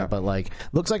like, but like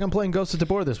looks like I'm playing Ghost of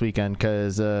Tabor this weekend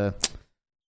because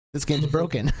this game's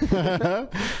broken.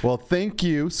 Well, thank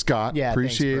you, Scott. Yeah,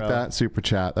 appreciate that super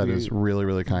chat. That is really,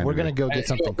 really kind. We're gonna go get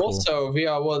something cool. Also,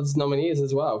 VR Awards nominees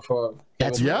as well for.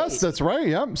 That's right.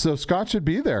 Yep. So Scott should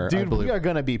be there, dude. We are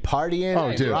gonna be partying.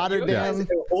 Oh, dude. Rotterdam.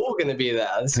 We're all gonna be there.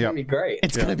 It's gonna be great.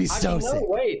 It's gonna be so sick. No,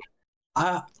 wait.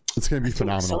 It's gonna be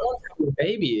phenomenal. Someone's having a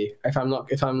baby, if I'm not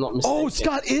mistaken. Oh,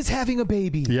 Scott is having a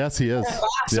baby. Yes, he is.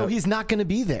 So he's not gonna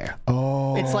be there.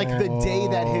 Oh, it's like the day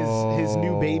that his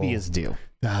new baby is due.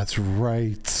 That's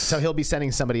right. So he'll be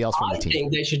sending somebody else from the team. I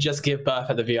think they should just give birth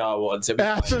at the VR Awards. At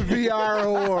the VR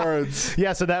Awards.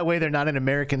 Yeah, so that way they're not an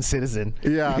American citizen.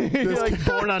 Yeah. You're like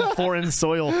born on foreign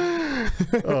soil.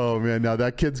 Oh, man. Now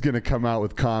that kid's going to come out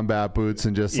with combat boots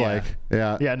and just Yeah,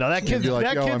 no, that kid's, like,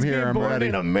 that kid's being born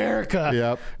in America.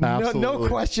 Yep, absolutely. No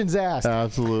questions asked.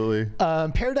 Absolutely.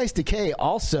 Paradise Decay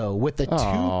also with the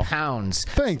 £2.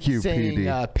 Thank you, saying,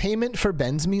 PD. Payment for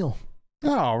Ben's meal.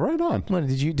 Oh, right on. What,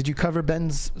 did you cover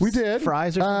Ben's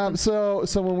fries or something?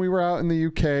 So when we were out in the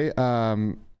UK,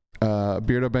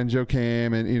 Beardo Benjo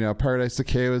came, and Paradise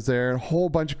Decay was there, and a whole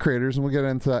bunch of creators, and we'll get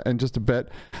into that in just a bit.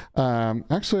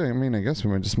 Actually, I mean, I guess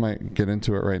we just might get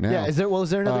into it right now. Yeah, is there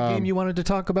another game you wanted to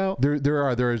talk about?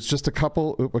 There is just a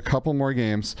couple more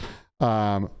games,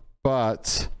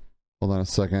 but hold on a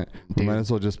second. We might as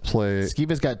well just play.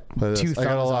 Skiva's got two thumbs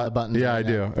on the buttons. Yeah, I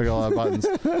do. I got a lot of buttons.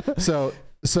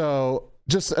 So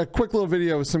just a quick little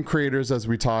video with some creators as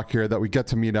we talk here that we get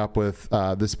to meet up with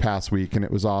this past week, and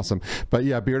it was awesome. But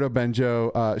yeah, Beardo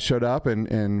Benjo showed up,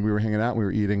 and we were hanging out, and we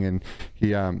were eating, and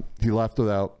he left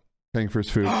without paying for his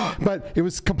food. But it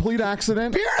was complete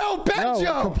accident. Beardo Benjo!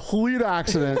 No, complete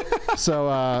accident. So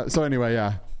anyway,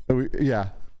 yeah.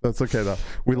 That's okay though.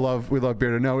 We love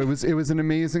Beardo. No, it was an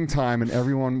amazing time, and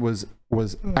everyone was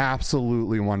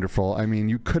absolutely wonderful. I mean,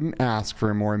 you couldn't ask for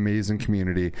a more amazing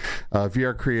community.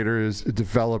 VR creators,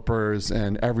 developers,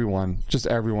 and everyone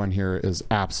here is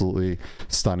absolutely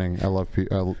stunning.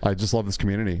 I just love this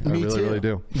community. I really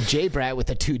do. Jay Brat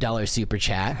with a $2 super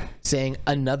chat saying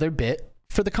another bit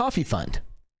for the coffee fund.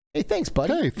 Hey, thanks,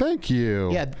 buddy. Hey, thank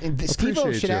you. Yeah,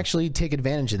 Steve-O should actually take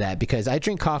advantage of that because I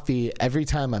drink coffee every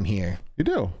time I'm here. You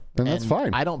do, and that's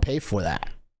fine. I don't pay for that.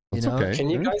 That's okay. Can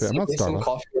you guys give me some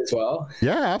coffee as well?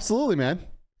 Yeah, absolutely, man.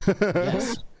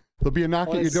 Yes. There'll be a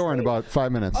knock at your door in about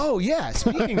 5 minutes. Oh yeah.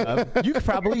 Speaking of, you could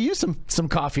probably use some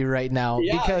coffee right now.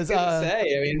 Yeah, because I was gonna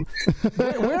say. I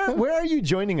mean, where are you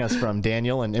joining us from,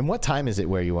 Daniel? And what time is it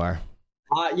where you are?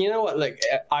 You know what? Like,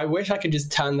 I wish I could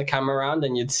just turn the camera around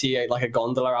and you'd see like a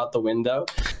gondola out the window.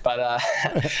 But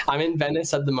I'm in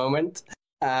Venice at the moment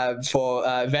for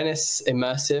Venice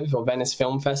Immersive or Venice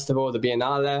Film Festival, the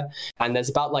Biennale, and there's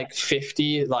about like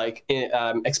 50 like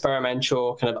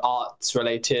experimental kind of arts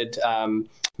related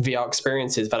VR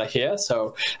experiences that are here.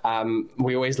 So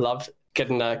we always love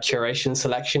getting a curation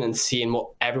selection and seeing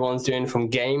what everyone's doing, from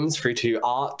games through to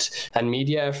art and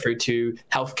media through to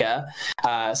healthcare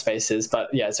spaces.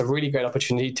 But yeah, it's a really great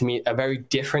opportunity to meet a very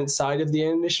different side of the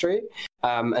industry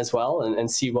as well,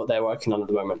 and see what they're working on at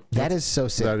the moment. That is so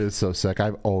sick. That is so sick.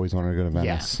 I've always wanted to go to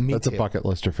Venice. Yeah, That's a bucket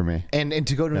lister for me. And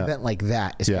to go to an event like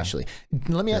that, especially.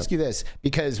 Yeah. Let me ask you this,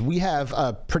 because we have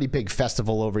a pretty big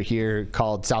festival over here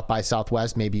called South by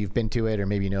Southwest. Maybe you've been to it or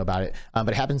maybe you know about it. But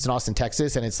it happens in Austin,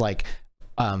 Texas, and it's like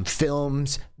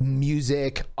films,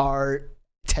 music, art,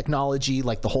 technology,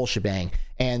 like the whole shebang.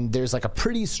 And there's like a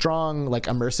pretty strong like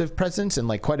immersive presence and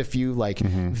like quite a few like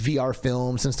VR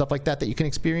films and stuff like that you can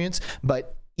experience.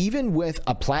 But even with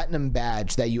a platinum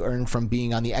badge that you earn from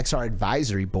being on the XR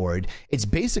advisory board, it's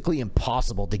basically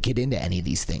impossible to get into any of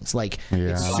these things. Like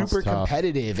it's super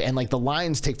competitive, and like the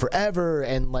lines take forever,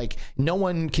 and like no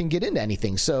one can get into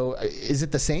anything. So is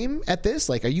it the same at this?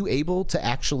 Like, are you able to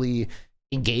actually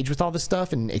engage with all this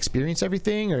stuff and experience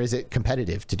everything, or is it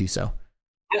competitive to do so?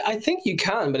 I think you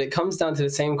can, but it comes down to the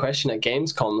same question at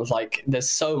Gamescom. Like, there's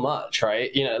so much,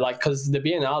 right? You know, like, because the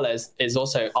Biennale is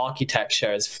also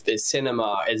architecture, is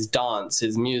cinema, is dance,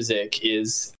 is music,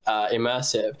 is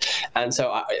immersive. And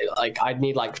so, I'd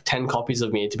need like 10 copies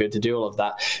of me to be able to do all of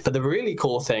that. But the really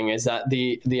cool thing is that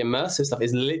the immersive stuff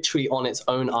is literally on its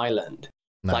own island.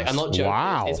 Nice. Like, I'm not joking.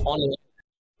 Wow. It's on,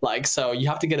 like, so you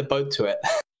have to get a boat to it.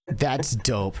 That's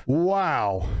dope.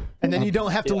 Wow. And then you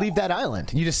don't have to leave that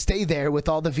island. You just stay there with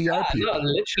all the VR people. No,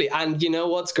 literally. And you know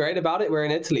what's great about it? We're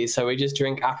in Italy, so we just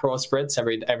drink Aperol Spritz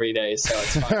every day, so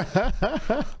it's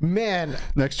fine. Man,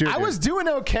 next year I was doing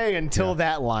okay until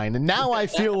that line, and now I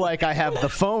feel like I have the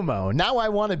FOMO. Now I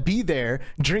want to be there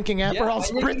drinking Aperol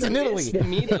Spritz in Italy. The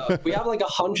meetup. We have like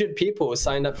 100 people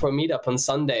signed up for a meetup on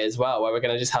Sunday as well, where we're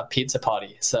going to just have pizza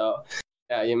party. So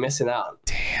yeah, you're missing out.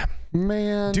 Damn.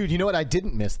 Man. Dude, you know what I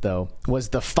didn't miss, though? Was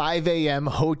the 5 a.m.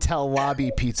 hotel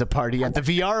lobby pizza party at the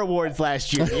VR Awards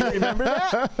last year. You remember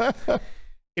that?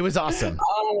 It was awesome.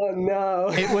 Oh, no.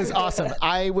 It was awesome.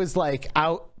 I was, like,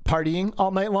 out partying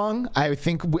all night long. I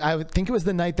think it was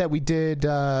the night that we did,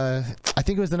 I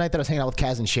think it was the night that I was hanging out with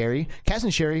Kaz and Sherry. Kaz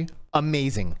and Sherry,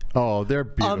 amazing. Oh, they're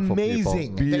beautiful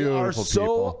amazing. People. They are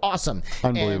so awesome.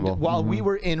 Unbelievable. And while we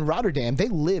were in Rotterdam, they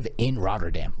live in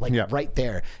Rotterdam, like right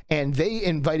there. And they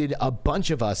invited a bunch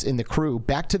of us in the crew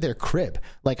back to their crib.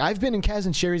 Like, I've been in Kaz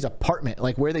and Sherry's apartment,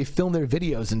 like where they film their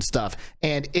videos and stuff.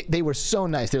 And they were so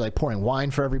nice. They're like pouring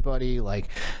wine for everybody. Like,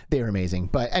 they were amazing.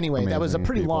 But anyway, that was a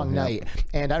pretty long night.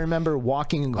 And I remember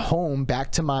walking home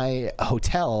back to my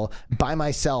hotel by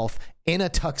myself in a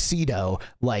tuxedo,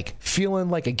 like feeling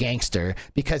like a gangster,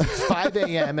 because it's 5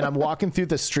 a.m. and I'm walking through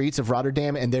the streets of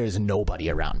Rotterdam and there is nobody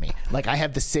around me. Like, I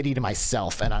have the city to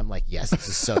myself, and I'm like, yes, this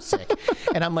is so sick.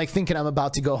 And I'm like thinking I'm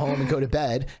about to go home and go to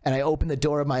bed, and I open the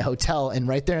door of my hotel, and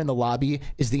right there in the lobby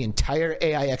is the entire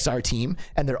AIXR team,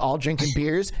 and they're all drinking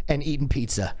beers and eating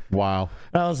pizza. Wow.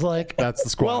 And I was like, that's the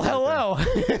squad. Well, hello.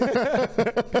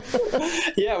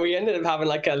 Yeah, we ended up having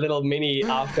like a little mini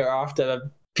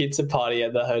after pizza party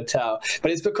at the hotel, but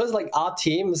it's because like our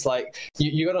teams, like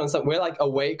you got to understand, we're like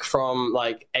awake from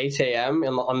like 8 a.m.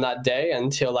 on that day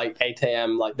until like 8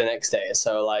 a.m. like the next day.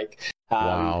 So like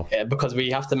because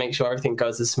we have to make sure everything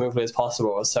goes as smoothly as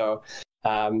possible. So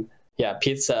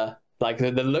pizza, like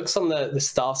the looks on the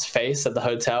staff's face at the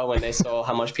hotel when they saw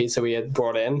how much pizza we had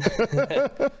brought in.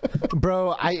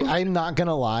 Bro, I'm not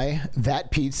gonna lie,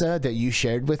 that pizza that you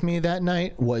shared with me that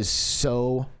night was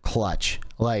so clutch.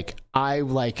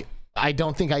 I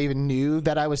don't think I even knew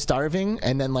that I was starving,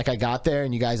 and then like I got there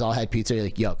and you guys all had pizza. You're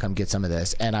like, yo, come get some of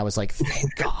this, and I was like,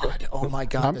 thank God. Oh my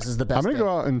God, this is the best. I'm gonna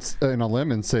go out in a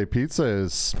limb and say pizza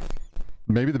is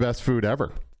maybe the best food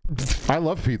ever. I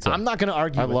love pizza. I'm not going to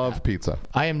argue with that. I love pizza.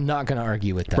 I am not going to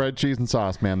argue with that. Bread, cheese, and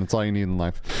sauce, man. That's all you need in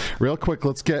life. Real quick,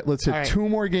 let's hit right. 2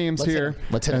 more games here.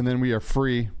 Let's hit and then we are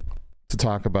free to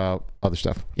talk about other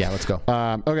stuff. Yeah, let's go.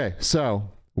 Okay, so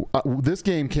this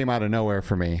game came out of nowhere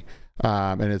for me,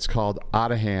 and it's called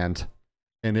Out of Hand.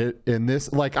 And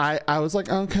I was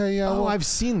like, okay, yeah. Oh, I've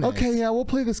seen this. Okay, yeah, we'll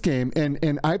play this game.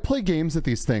 And I play games at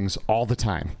these things all the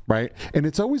time, right? And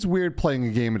it's always weird playing a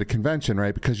game at a convention,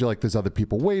 right? Because you're like, there's other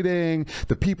people waiting.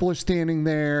 The people are standing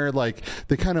there, like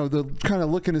they're kind of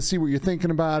looking to see what you're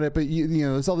thinking about it. But you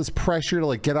know, there's all this pressure to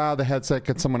like get out of the headset,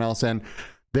 get someone else in.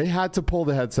 They had to pull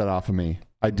the headset off of me.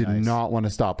 I did not want to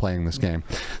stop playing this game.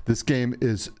 This game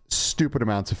is stupid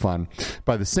amounts of fun.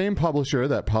 By the same publisher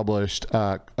that published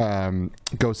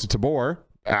Ghost of Tabor,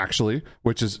 actually,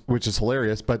 which is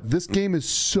hilarious. But this game is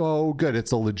so good.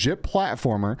 It's a legit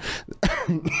platformer,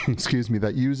 excuse me,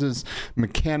 that uses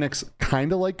mechanics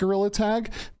kind of like Gorilla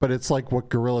Tag, but it's like what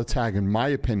Gorilla Tag, in my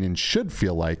opinion, should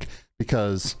feel like,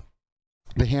 because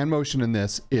the hand motion in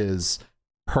this is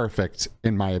perfect,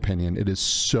 in my opinion. It is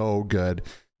so good.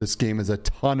 This game is a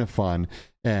ton of fun,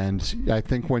 and I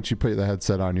think once you put the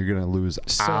headset on, you're going to lose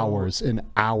hours and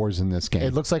hours in this game.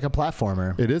 It looks like a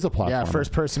platformer. It is a platformer. Yeah,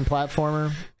 first-person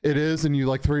platformer. It is, and you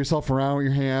like throw yourself around with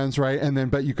your hands, right? And then,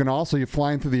 but you can also, you're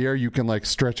flying through the air, you can like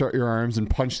stretch out your arms and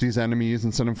punch these enemies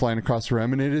and send them flying across the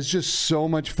room, and it is just so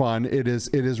much fun. It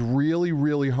is really,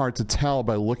 really hard to tell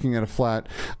by looking at a flat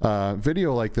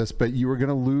video like this, but you are going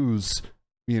to lose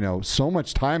so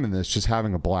much time in this, just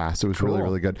having a blast. It was really,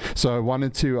 really good. So I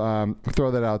wanted to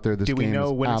throw that out there. This Do we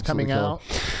know when it's coming out?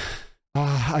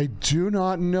 I do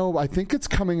not know. I think it's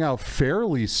coming out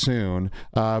fairly soon.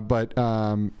 But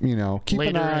keep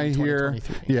Later an eye here.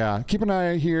 Yeah, keep an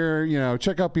eye here.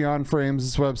 Check out Beyond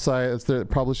Frames' website. It's the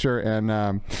publisher,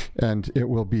 and it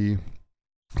will be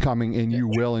coming, and you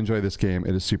will enjoy this game.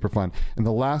 It is super fun. And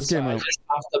the last game I just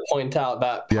have to point out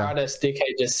that Paradise DK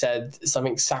just said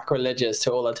something sacrilegious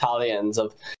to all Italians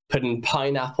of putting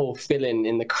pineapple filling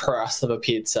in the crust of a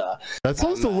pizza. That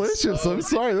sounds delicious. I'm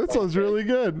sorry. That sounds really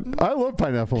good. I love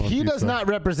pineapple on pizza. Does not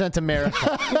represent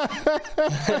America.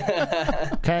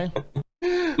 Okay?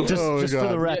 Just for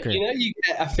the record. You know you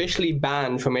get officially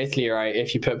banned from Italy, right,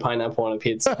 if you put pineapple on a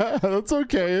pizza. That's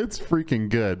okay. It's freaking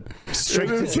good. It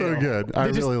is so good. I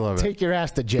really love it. Take your ass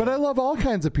to jail. But I love all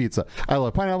kinds of pizza. I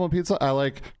love pineapple on pizza. I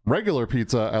like regular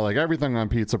pizza. I like everything on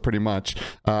pizza pretty much.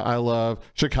 I love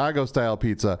Chicago-style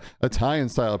pizza,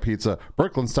 Italian-style pizza,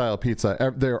 Brooklyn-style pizza.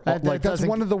 That's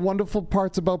one of the wonderful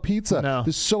parts about pizza. No.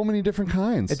 There's so many different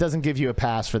kinds. It doesn't give you a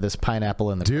pass for this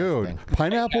pineapple in the Dude, thing.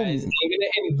 pineapple... Hey guys, I'm going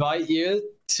to invite you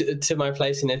to my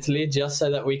place in Italy just so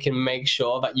that we can make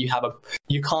sure that you have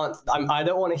I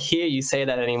don't want to hear you say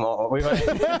that anymore. We're going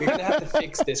to have to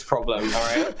fix this problem,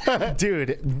 all right?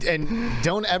 Dude, and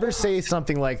don't ever say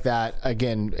something like that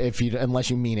again unless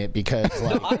you mean it, because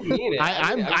like, No, I mean it.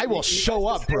 I will show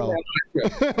up, bro.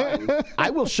 I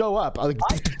will show up. I'm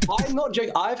not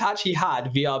joking. I've actually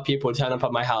had VR people turn up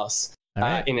at my house.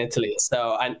 Right. In Italy,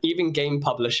 and even game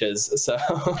publishers. So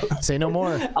say no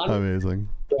more. Amazing.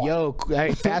 Yo,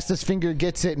 hey, fastest finger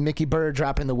gets it. Mickey Bird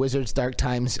dropping the Wizards Dark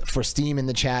Times for Steam in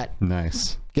the chat.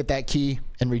 Nice. Get that key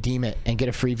and redeem it and get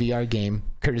a free VR game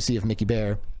courtesy of Mickey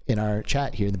Bear in our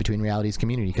chat here in the Between Realities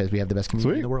community, because we have the best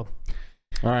community in the world.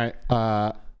 All right.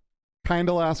 Kind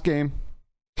of last game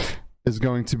is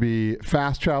going to be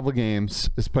Fast Travel Games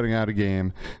is putting out a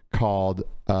game called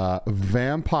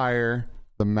Vampire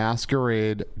the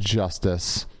Masquerade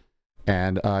Justice,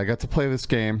 and I got to play this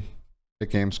game at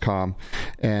Gamescom,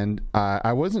 and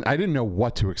I didn't know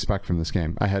what to expect from this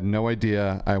game. I had no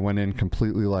idea. I went in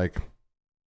completely like,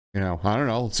 I don't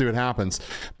know, let's see what happens.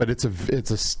 But it's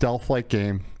a stealth-like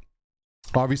game.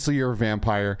 Obviously, you're a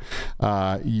vampire.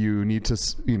 You need to,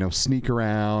 sneak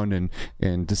around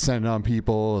and descend on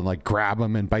people and like grab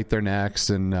them and bite their necks,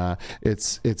 and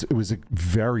it was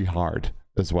very hard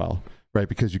as well. Right,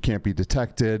 because you can't be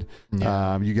detected.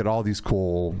 Yeah. You get all these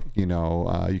cool, you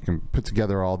can put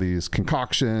together all these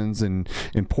concoctions and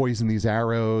poison these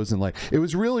arrows, and like it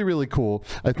was really, really cool.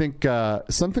 I think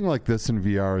something like this in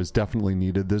VR is definitely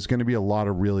needed. There's going to be a lot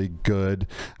of really good,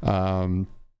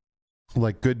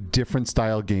 good different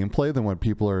style gameplay than what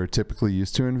people are typically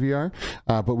used to in VR.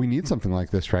 But we need something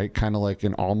like this, right? Kind of like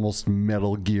an almost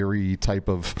Metal Gear-y type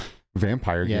of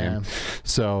vampire game.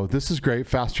 So this is great.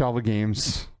 Fast Travel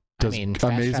Games. Amazing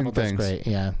things. Great.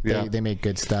 Yeah. They make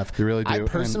good stuff. They really do. I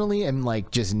personally am like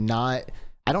I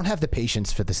don't have the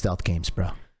patience for the stealth games,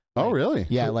 bro. Oh, really?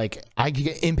 Yeah, like I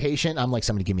get impatient. I'm like,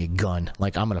 somebody give me a gun.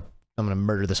 Like I'm gonna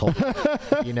murder this whole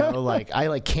thing. Like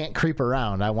I can't creep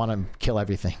around. I want to kill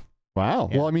everything. Wow.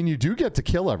 Yeah. Well, I mean, you do get to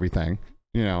kill everything.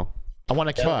 I want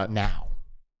to kill it now.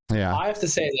 Yeah. I have to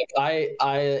say,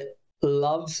 I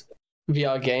love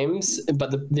VR games,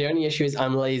 but the only issue is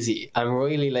I'm lazy. I'm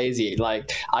really lazy.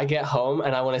 Like I get home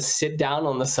and I want to sit down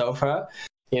on the sofa,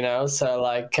 so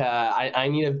like I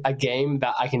need a game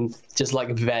that I can just like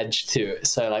veg to.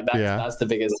 So like that's the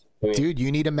biggest thing. Dude,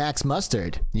 you need a Max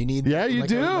Mustard. You need you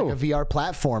do a VR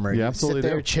platformer. Yeah, you absolutely sit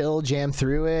there, chill, jam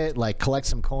through it, like collect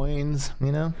some coins,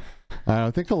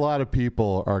 I think a lot of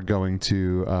people are going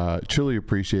to truly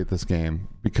appreciate this game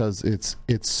because it's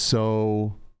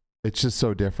just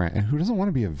so different. And who doesn't want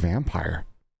to be a vampire?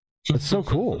 It's so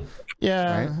cool.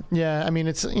 Yeah. Right? Yeah. I mean,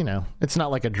 it's, it's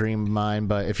not like a dream of mine,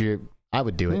 but I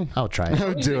would do it. I would try it. I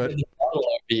would do it.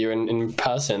 You in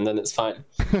person, then it's fine.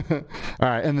 All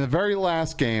right. And the very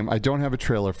last game, I don't have a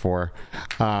trailer for,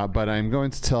 but I'm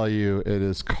going to tell you it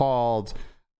is called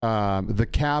The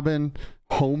Cabin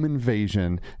Home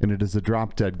Invasion, and it is a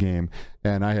Drop Dead game.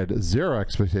 And I had zero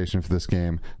expectation for this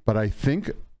game, but I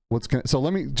think so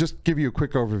let me just give you a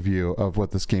quick overview of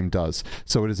what this game does.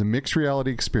 So it is a mixed reality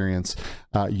experience.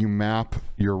 You map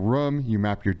your room, you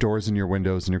map your doors and your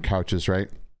windows and your couches, right?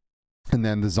 And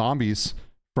then the zombies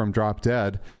from Drop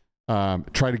Dead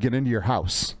try to get into your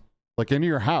house. And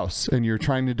you're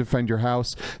trying to defend your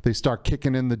house. They start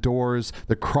kicking in the doors.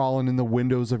 They're crawling in the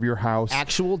windows of your house.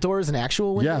 Actual doors and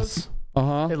actual windows? Yes.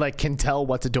 It can tell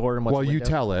what's a door and what's a window? Well, you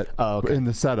tell it in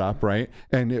the setup, right?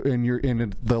 And you're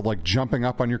in the jumping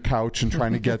up on your couch and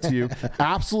trying to get to you.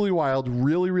 Absolutely wild,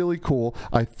 really, really cool.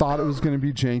 I thought it was going to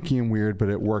be janky and weird, but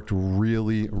it worked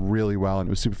really, really well, and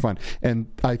it was super fun. And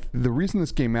the reason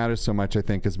this game matters so much, I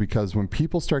think, is because when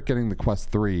people start getting the Quest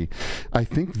 3, I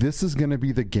think this is going to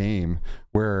be the game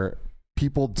where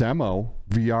people demo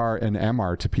VR and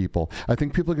MR to people. I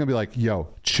think people are going to be like, yo,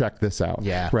 check this out.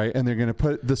 Yeah. Right. And they're going to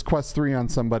put this Quest 3 on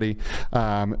somebody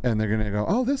and they're going to go,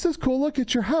 oh, this is cool. Look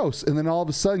at your house. And then all of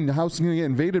a sudden the house is going to get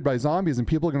invaded by zombies and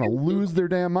people are going to lose their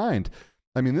damn mind.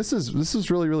 I mean, this is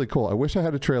really, really cool. I wish I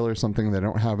had a trailer or something. They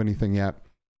don't have anything yet.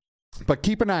 But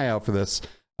keep an eye out for this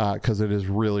because it is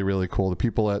really, really cool. The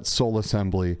people at Soul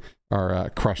Assembly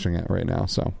are crushing it right now.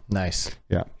 So nice.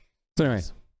 Yeah. So anyway,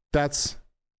 those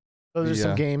are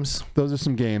some games. Those are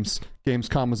some games.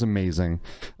 Gamescom was amazing.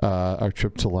 Our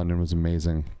trip to London was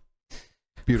amazing.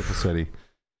 Beautiful city.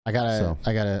 I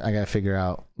gotta figure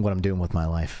out what I'm doing with my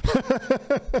life.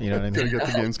 You know what I mean? Gotta get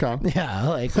to Gamescom. Yeah,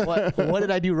 like what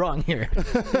did I do wrong here?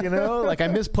 You know, like I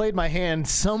misplayed my hand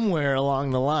somewhere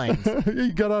along the lines.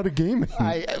 You got out of gaming.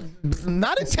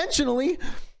 Not intentionally.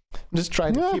 I'm just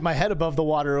trying to keep my head above the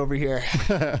water over here.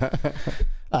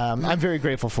 I'm very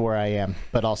grateful for where I am,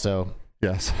 but also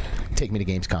yes, take me to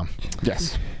Gamescom.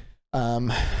 Yes. All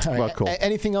right. Well, cool.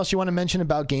 Anything else you want to mention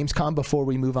about Gamescom before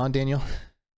we move on, Daniel?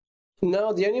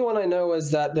 No, the only one I know is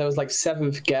that there was like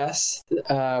Seventh Guest,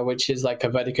 which is like a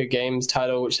Vertigo Games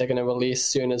title, which they're going to release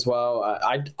soon as well.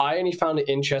 I only found it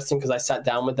interesting because I sat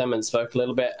down with them and spoke a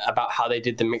little bit about how they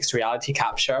did the mixed reality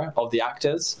capture of the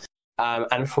actors.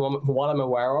 And from what I'm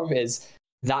aware of is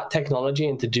that technology,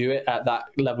 and to do it at that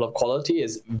level of quality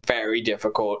is very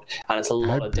difficult, and it's a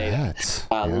lot of data.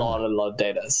 A lot of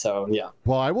data. So yeah.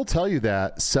 Well, I will tell you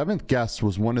that Seventh Guest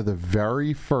was one of the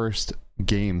very first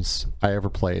games I ever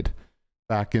played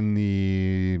back in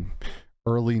the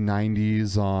early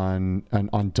 90s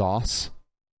on DOS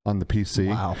on the PC.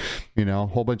 Wow. You know, a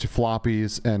whole bunch of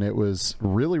floppies, and it was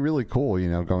really, really cool,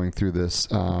 you know, going through this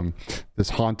this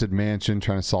haunted mansion,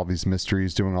 trying to solve these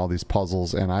mysteries, doing all these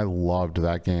puzzles, and I loved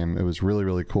that game. It was really,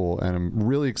 really cool, and I'm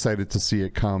really excited to see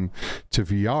it come to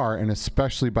VR, and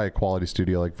especially by a quality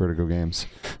studio like Vertigo Games.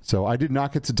 So I did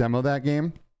not get to demo that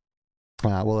game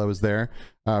while I was there.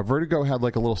 Vertigo had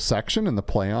like a little section in the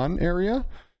play on area,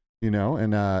 you know,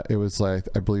 and it was like,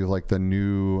 I believe like the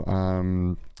new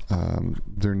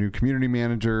their new community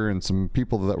manager and some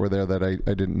people that were there that I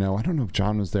didn't know. I don't know if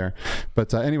John was there,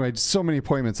 but anyway, just so many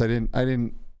appointments. I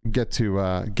didn't get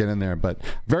to get in there, but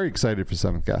very excited for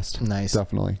Seventh Guest. Nice.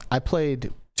 Definitely. I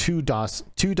played two DOS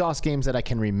games that I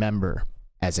can remember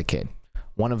as a kid.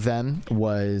 One of them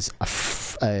was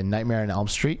a Nightmare on Elm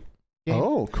Street game.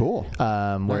 Oh, cool.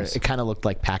 Where Nice. it kind of looked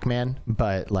like Pac-Man,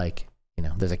 but like, you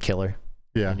know, there's a killer.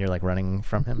 Yeah. And you're like running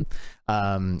from him.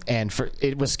 And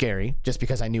it was scary just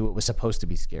because I knew it was supposed to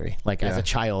be scary. Like as a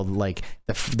child, like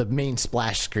the main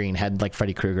splash screen had like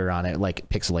Freddy Krueger on it, like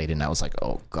pixelated. And I was like,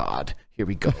 oh God, here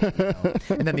we go. You know?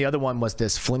 And then the other one was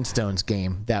this Flintstones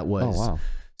game that was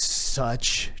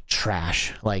such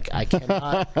trash. Like I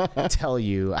cannot tell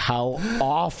you how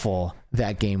awful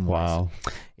that game was. Wow.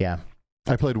 Yeah.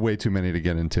 I played way too many to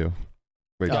get into.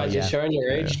 Guys, you're showing your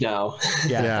age now.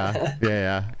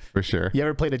 Yeah, for sure. You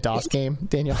ever played a DOS game,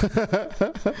 Daniel?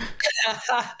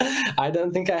 I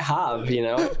don't think I have, you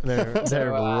know.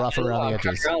 They're rough around the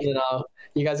edges.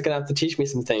 You guys are gonna have to teach me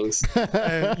some things.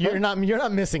 You're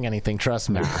not missing anything,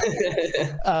 trust me.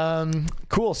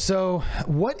 Cool. So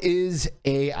what is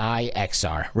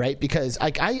AIXR, right? Because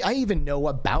I even know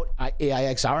about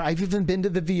AIXR. I've even been to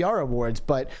the VR Awards,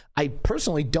 but I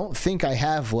personally don't think I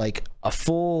have like a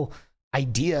full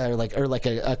idea or like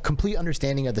a complete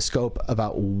understanding of the scope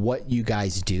about what you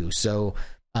guys do. So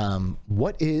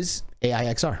what is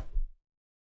AIXR?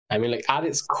 I mean, like at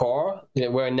its core, you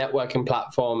know, we're a networking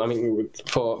platform. I mean,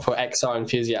 for XR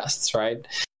enthusiasts, right?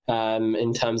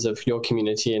 In terms of your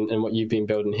community and what you've been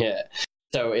building here.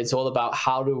 So it's all about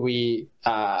how do we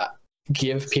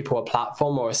give people a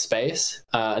platform or a space,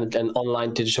 an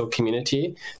online digital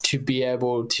community to be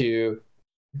able to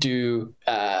do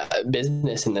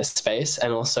business in this space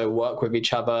and also work with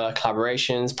each other,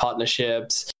 collaborations,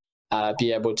 partnerships,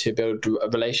 be able to build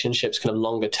relationships kind of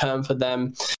longer term for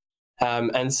them.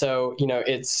 And so, you know,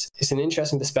 it's an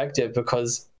interesting perspective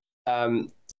because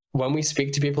when we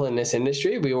speak to people in this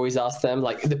industry, we always ask them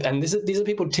like, and these are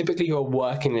people typically who are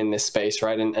working in this space,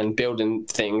 right? And building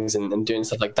things and doing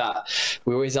stuff like that.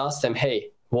 We always ask them, hey,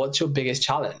 what's your biggest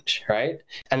challenge, right?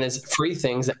 And there's 3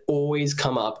 things that always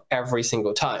come up every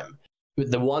single time.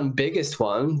 With the one biggest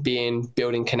one being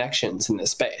building connections in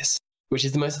this space, which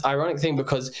is the most ironic thing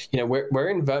because, you know, we're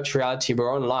in virtual reality,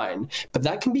 we're online, but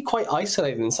that can be quite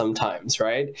isolating sometimes,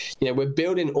 right? You know, we're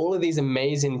building all of these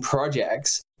amazing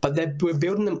projects, but we're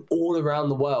building them all around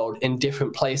the world in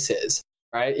different places.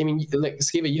 Right? I mean, like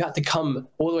Skiva, you had to come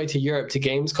all the way to Europe to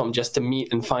Gamescom just to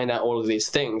meet and find out all of these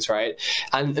things, right?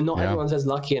 And not everyone's as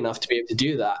lucky enough to be able to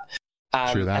do that.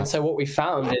 True that. And so what we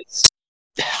found is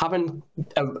having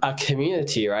a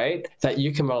community, right, that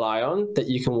you can rely on, that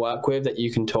you can work with, that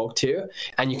you can talk to,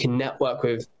 and you can network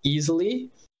with easily,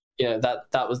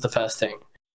 that was the first thing,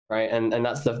 right? And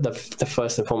that's the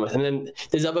first and foremost. And then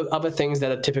there's other things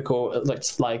that are typical,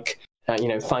 like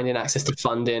finding access to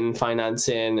funding,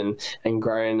 financing, and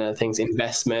growing things,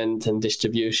 investment and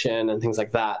distribution and things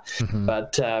like that. Mm-hmm.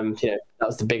 But that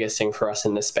was the biggest thing for us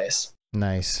in this space.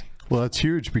 Nice. Well, that's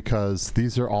huge because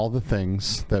these are all the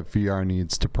things that VR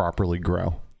needs to properly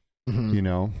grow.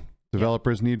 Mm-hmm.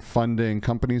 Developers need funding,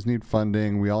 companies need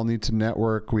funding, we all need to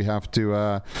network, we have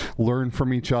to learn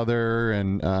from each other,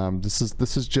 and this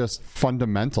is just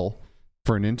fundamental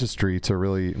for an industry to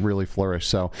really, really flourish.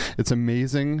 So it's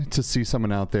amazing to see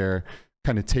someone out there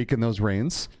kind of taking those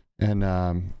reins and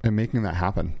making that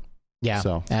happen. Yeah,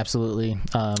 so absolutely.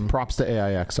 Props to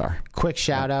AIXR. Quick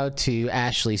shout out to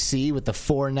Ashley C with the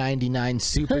 $4.99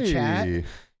 super chat.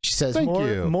 She says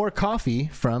more coffee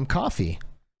from Coffee.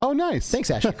 Oh, nice.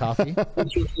 Thanks, Ashley Coffee,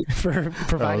 for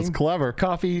providing that was clever.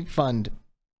 Coffee fund.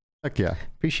 Heck yeah.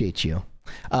 Appreciate you.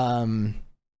 What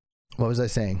was I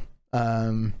saying?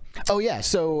 Oh yeah,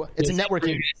 so it's a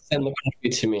networking. Send the coffee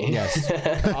to me.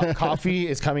 Yes, coffee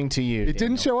is coming to you. It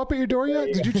didn't show up at your door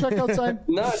yet. Did you check outside?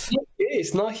 No,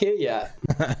 it's not here yet.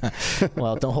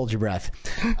 Well, don't hold your breath.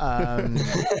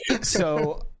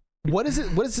 So what is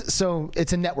it? So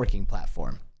it's a networking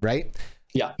platform, right?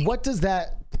 Yeah. What does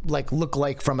that look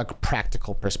like from a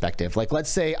practical perspective? Like, let's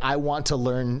say I want to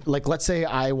learn, let's say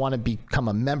I want to become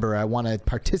a member. I want to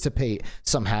participate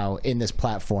somehow in this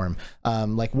platform.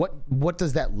 What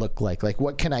does that look like? Like,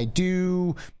 what can I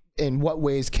do? In what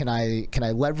ways can I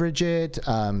leverage it?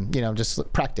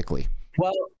 Just practically.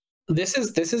 Well, this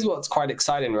is what's quite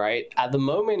exciting, right? At the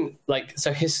moment,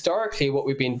 so historically, what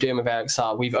we've been doing with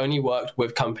AIXR, we've only worked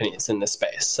with companies in this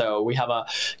space. So we have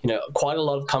quite a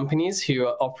lot of companies who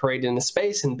operate in the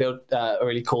space and build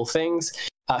really cool things,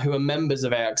 who are members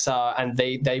of AIXR, and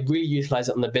they really utilize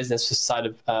it on the business side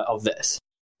of this.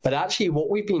 But actually, what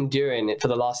we've been doing for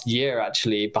the last year,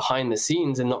 actually behind the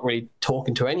scenes, and not really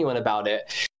talking to anyone about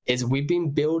it, is we've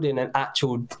been building an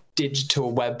actual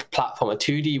digital web platform, a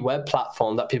 2D web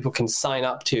platform that people can sign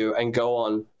up to and go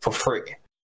on for free,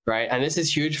 right? And this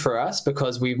is huge for us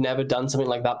because we've never done something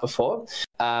like that before.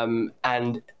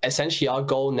 And essentially our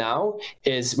goal now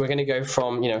is we're going to go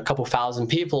from, a couple thousand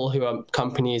people who are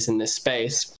companies in this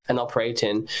space and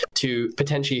operating to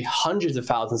potentially hundreds of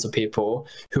thousands of people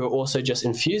who are also just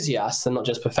enthusiasts and not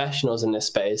just professionals in this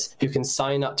space, who can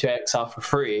sign up to AIXR for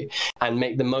free and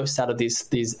make the most out of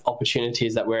these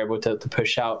opportunities that we're able to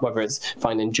push out, whether it's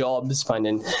finding jobs,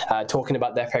 talking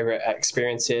about their favorite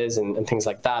experiences and things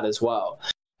like that as well.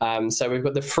 So we've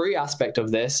got the free aspect of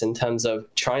this in terms of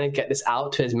trying to get this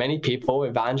out to as many people,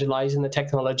 evangelizing the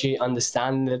technology,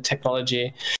 understanding the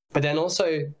technology, but then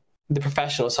also the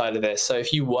professional side of this. So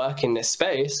if you work in this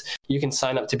space, you can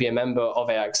sign up to be a member of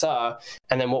AIXR.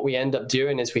 And then what we end up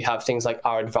doing is we have things like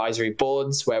our advisory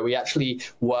boards where we actually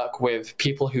work with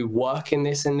people who work in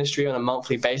this industry on a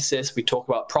monthly basis. We talk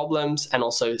about problems and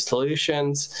also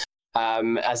solutions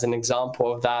as an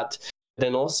example of that.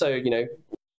 Then also,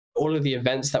 all of the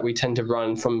events that we tend to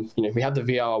run from, we have the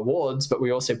VR awards, but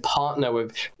we also partner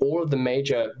with all of the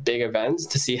major big events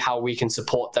to see how we can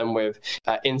support them with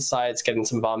insights, getting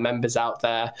some of our members out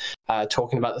there,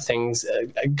 talking about the things,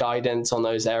 guidance on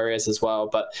those areas as well.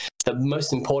 But the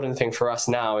most important thing for us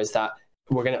now is that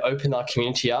we're going to open our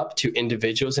community up to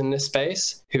individuals in this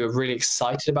space who are really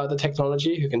excited about the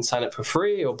technology, who can sign up for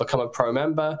free or become a pro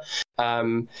member,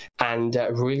 and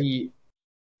really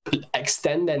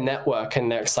extend their network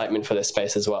and their excitement for this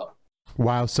space as well.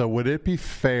 Wow. So would it be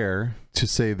fair to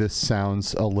say this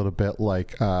sounds a little bit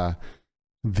like an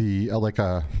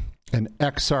XR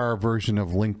version of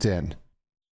LinkedIn?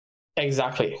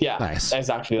 Exactly. Yeah. Nice.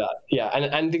 Exactly that. Yeah.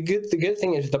 And the good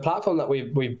thing is the platform that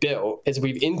we've built is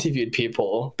we've interviewed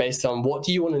people based on what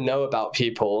do you want to know about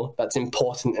people that's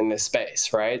important in this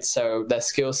space, right? So their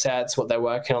skill sets, what they're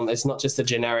working on, it's not just the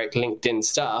generic LinkedIn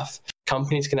stuff.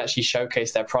 Companies can actually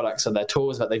showcase their products or their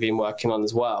tools that they've been working on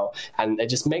as well. And it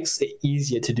just makes it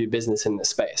easier to do business in this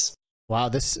space. Wow,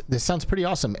 this sounds pretty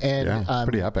awesome, and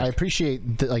pretty epic. I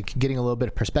appreciate getting a little bit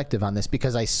of perspective on this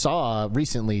because I saw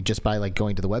recently just by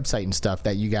going to the website and stuff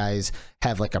that you guys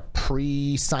have a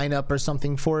pre-sign up or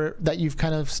something for it that you've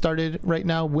kind of started right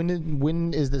now.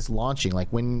 When is this launching?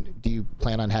 When do you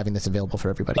plan on having this available for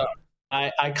everybody?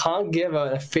 I can't give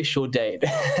an official date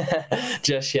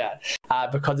just yet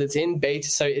because it's in beta.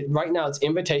 So right now it's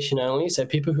invitation only. So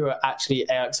people who are actually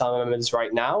AIXR members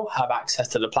right now have access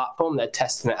to the platform. They're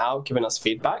testing it out, giving us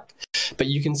feedback. But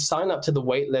you can sign up to the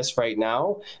wait list right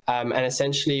now. And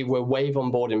essentially we're wave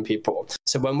onboarding people.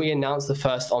 So when we announce the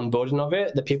first onboarding of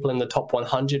it, the people in the top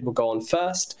 100 will go on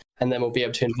first. And then we'll be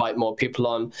able to invite more people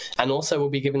on. And also we'll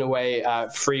be giving away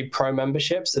free pro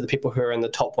memberships to the people who are in the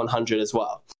top 100 as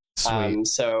well.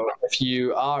 So if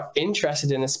you are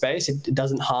interested in a space, it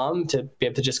doesn't harm to be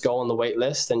able to just go on the wait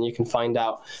list, and you can find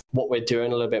out what we're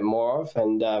doing a little bit more of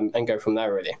and go from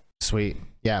there, really. Sweet.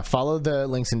 Yeah, follow the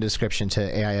links in the description to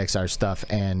AIXR stuff,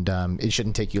 and it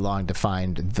shouldn't take you long to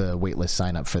find the waitlist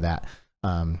sign up for that.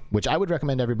 Which I would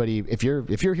recommend everybody, if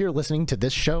you're here listening to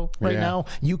this show right now,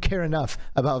 you care enough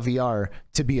about VR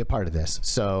to be a part of this.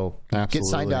 So get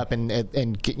signed up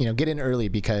and get in early,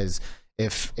 because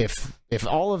if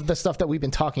all of the stuff that we've been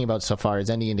talking about so far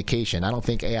is any indication, I don't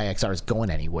think AIXR is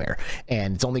going anywhere,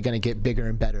 and it's only going to get bigger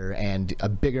and better, and a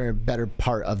bigger and better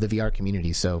part of the VR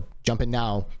community. So jump in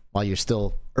now while you're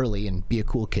still early and be a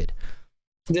cool kid.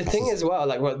 The thing as well,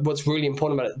 like what's really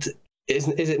important about it is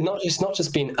it not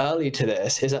just being early to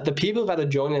this, is that the people that are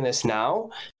joining this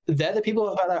now, they're the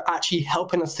people that are actually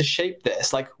helping us to shape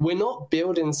this. Like, we're not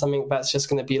building something that's just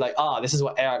going to be like, this is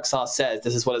what AIXR says,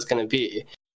 this is what it's going to be.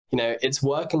 It's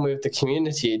working with the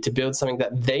community to build something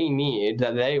that they need,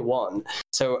 that they want.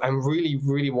 So I really,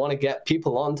 really want to get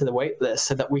people onto the wait list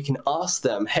so that we can ask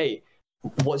them, hey,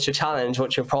 what's your challenge?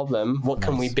 What's your problem? What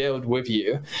can we build with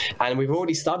you? And we've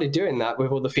already started doing that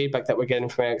with all the feedback that we're getting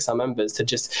from AIXR members, to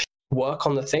just work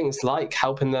on the things like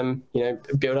helping them,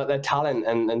 build up their talent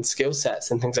and skill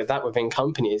sets and things like that within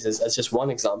companies, as just one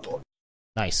example.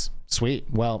 Nice. Sweet.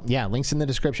 Well, yeah, links in the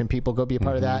description, people. Go be a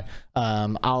part of that.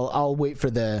 I'll wait for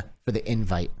the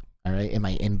invite, all right, in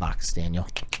my inbox, Daniel.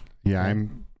 Yeah,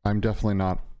 I'm definitely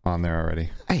not on there already.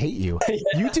 I hate you.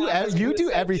 You do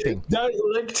everything. Don't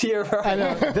look to your right. I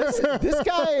know. This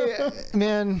guy,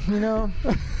 man,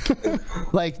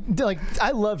 like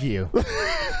I love you.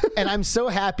 And I'm so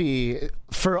happy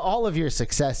for all of your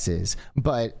successes,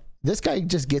 but this guy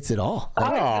just gets it all.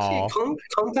 Actually,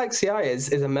 Contact CI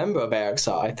is a member of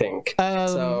AIXR, I think.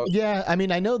 Yeah, I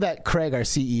mean, I know that Craig, our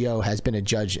CEO, has been a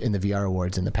judge in the VR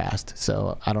Awards in the past,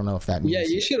 so I don't know if that means... Yeah,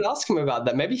 you should ask him about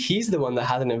that. Maybe he's the one that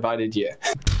hasn't invited you.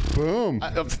 Boom.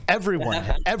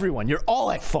 Everyone, you're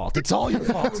all at fault. It's all your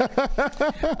fault.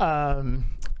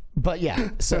 But yeah,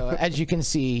 so as you can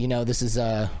see, this is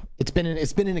it's been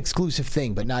an exclusive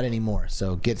thing, but not anymore.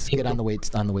 So get on the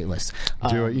wait list.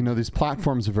 Do it. These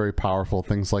platforms are very powerful.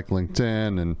 Things like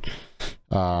LinkedIn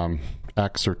and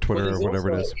X or Twitter or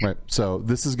whatever it is. Right. So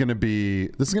this is going to be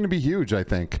huge, I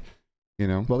think.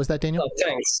 What was that, Daniel? Oh,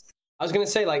 thanks. I was going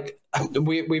to say, like,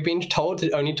 we've been told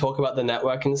to only talk about the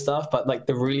networking stuff, but like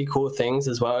the really cool things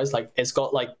as well is like it's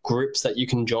got like groups that you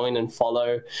can join and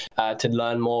follow to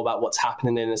learn more about what's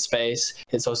happening in the space.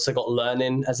 It's also got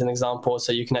learning as an example,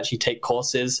 so you can actually take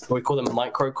courses. We call them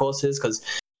micro courses because,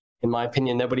 in my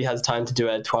opinion, nobody has time to do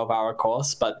a 12-hour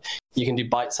course, but you can do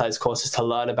bite-sized courses to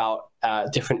learn about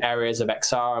different areas of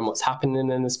XR and what's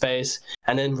happening in the space.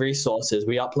 And then resources.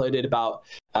 We uploaded about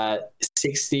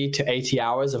 60 to 80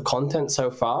 hours of content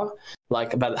so far,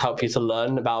 like about help you to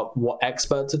learn about what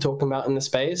experts are talking about in the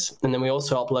space. And then we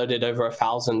also uploaded over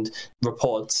 1,000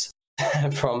 reports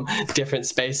from different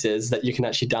spaces that you can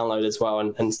actually download as well,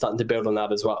 and starting to build on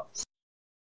that as well.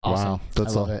 Awesome. Wow,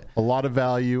 that's a lot of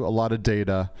value, a lot of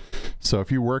data. So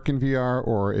if you work in VR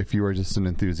or if you are just an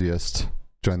enthusiast,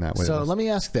 join that way. So let me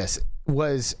ask this.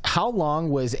 How long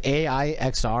was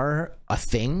AIXR a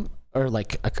thing, or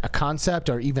like a concept,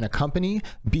 or even a company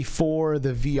before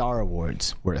the VR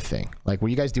Awards were a thing? Like, were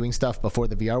you guys doing stuff before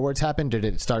the VR Awards happened? Did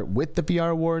it start with the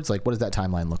VR Awards? Like, what does that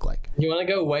timeline look like? You want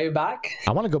to go way back?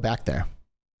 I want to go back there.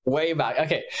 Way back.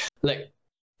 Okay. Like,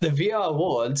 the VR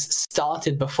Awards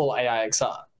started before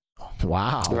AIXR.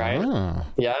 Wow. Right?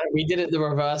 Yeah, we did it the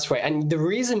reverse way. And the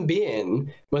reason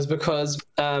being was because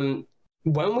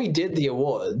when we did the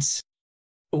awards,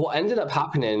 what ended up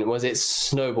happening was it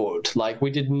snowballed. Like,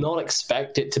 we did not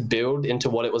expect it to build into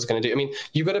what it was going to do. I mean,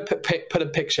 you've got to put a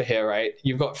picture here, right?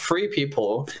 You've got 3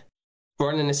 people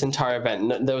running this entire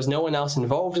event. There was no one else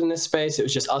involved in this space. It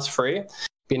was just us 3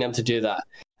 being able to do that.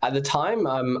 At the time,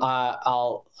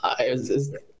 I'll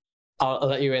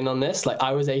let you in on this. Like,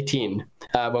 I was 18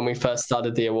 when we first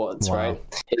started the awards, right?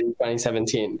 In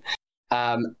 2017.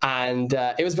 And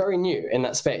it was very new in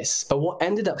that space. But what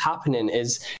ended up happening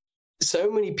is so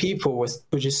many people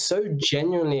were just so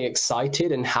genuinely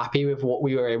excited and happy with what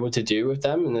we were able to do with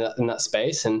them in that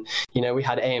space. And, you know, we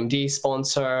had AMD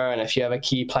sponsor and a few other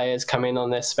key players come in on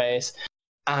this space.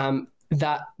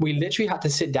 That we literally had to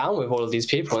sit down with all of these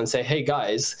people and say, hey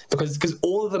guys, because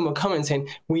all of them were coming saying,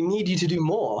 we need you to do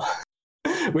more.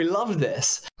 We love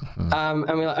this. And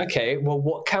we're like, okay, well,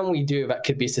 what can we do that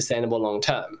could be sustainable long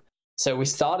term? So we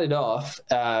started off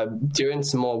doing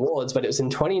some more awards, but it was in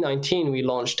 2019 we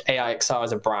launched AIXR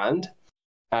as a brand,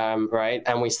 right?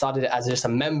 And we started it as just a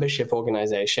membership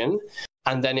organization.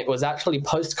 And then it was actually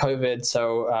post-COVID,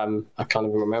 so I can't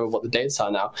even remember what the dates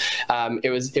are now. It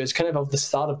was kind of the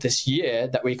start of this year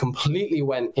that we completely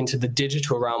went into the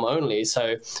digital realm only.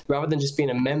 So rather than just being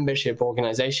a membership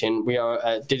organization, we are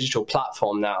a digital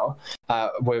platform now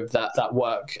with that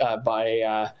work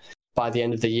by the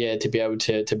end of the year to be able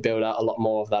to build out a lot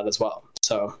more of that as well.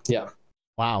 So, yeah.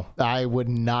 Wow. I would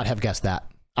not have guessed that.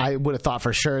 I would have thought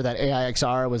for sure that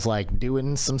AIXR was like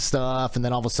doing some stuff, and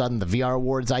then all of a sudden the VR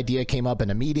Awards idea came up in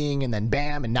a meeting, and then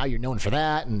bam, and now you're known for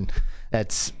that, and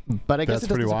but I guess it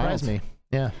doesn't surprise me.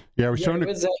 Yeah. We're showing it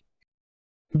was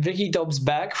Vicky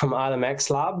Dobbs-Beck from ILMX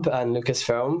Lab and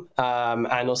Lucasfilm,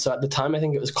 and also at the time I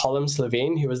think it was Colin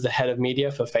Slovene, who was the head of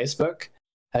media for Facebook.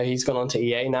 He's gone on to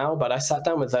EA now, but I sat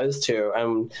down with those two,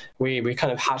 and we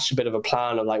kind of hatched a bit of a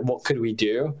plan of like, what could we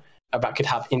do that could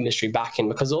have industry backing?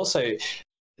 Because also,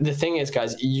 the thing is,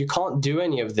 guys, you can't do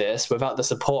any of this without the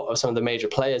support of some of the major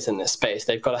players in this space.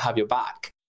 They've got to have your back.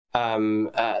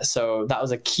 So that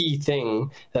was a key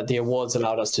thing that the awards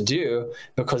allowed us to do,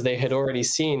 because they had already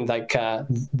seen like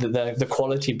the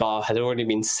quality bar had already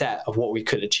been set of what we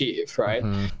could achieve, right?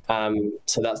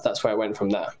 So that's where I went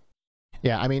from there.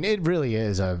 Yeah, I mean, it really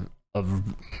is a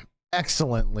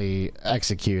excellently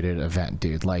executed event,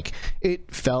 dude. Like,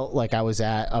 it felt like I was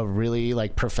at a really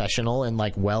like professional and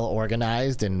like well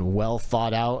organized and well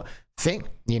thought out thing,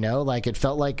 you know. Like, it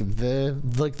felt like the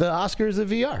Oscars of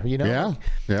VR, you know.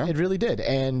 Yeah, it really did.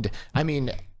 And I mean,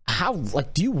 how,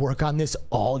 like, do you work on this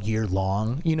all year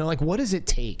long? You know, like, what does it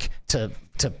take to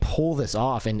pull this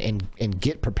off and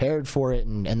get prepared for it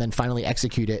and then finally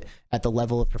execute it at the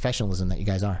level of professionalism that you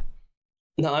guys are?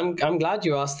 No, I'm glad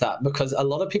you asked that, because a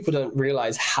lot of people don't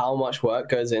realize how much work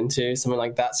goes into something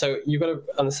like that. So you've got to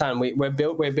understand, we're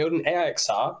building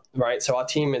AIXR, right? So our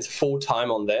team is full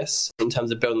time on this in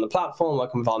terms of building the platform,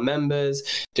 working with our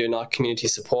members, doing our community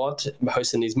support,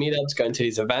 hosting these meetups, going to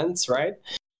these events, right?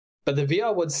 But the VR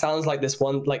Awards sounds like this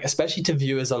one, like, especially to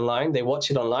viewers online, they watch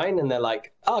it online and they're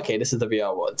like, oh, okay, this is the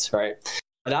VR Awards, right?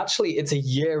 But actually, it's a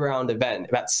year-round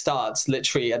event that starts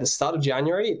literally at the start of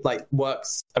January, like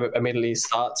works immediately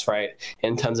starts, right,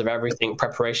 in terms of everything,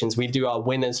 preparations. We do our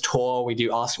winners tour. We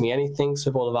do Ask Me Anything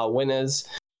with all of our winners.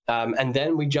 And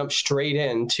then we jump straight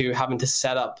into having to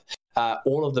set up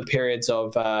all of the periods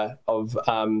of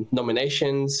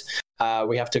nominations.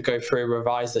 We have to go through,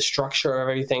 revise the structure of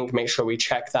everything, make sure we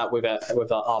check that with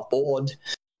our board.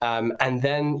 And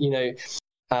then, you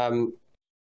know,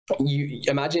 you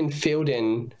imagine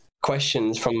fielding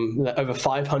questions from over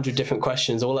 500 different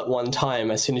questions all at one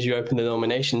time as soon as you open the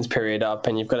nominations period up,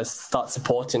 and you've got to start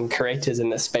supporting creators in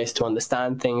this space to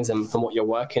understand things and what you're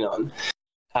working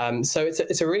on. So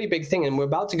it's a really big thing, and we're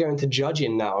about to go into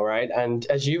judging now, right? And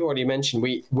as you've already mentioned,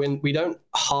 we don't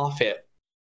half it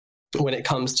when it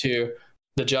comes to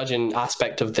the judging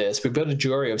aspect of this. We built a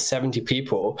jury of 70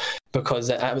 people,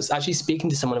 because I was actually speaking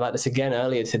to someone about this again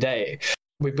earlier today.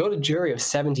 We built a jury of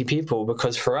 70 people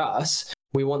because for us,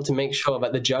 we want to make sure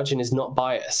that the judging is not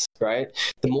biased, right?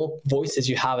 The more voices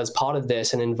you have as part of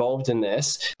this and involved in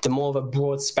this, the more of a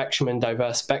broad spectrum and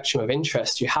diverse spectrum of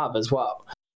interest you have as well.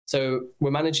 So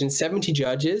we're managing 70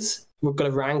 judges. We've got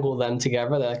to wrangle them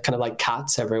together. They're kind of like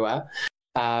cats everywhere,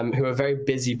 who are very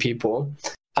busy people.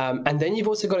 And then you've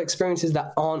also got experiences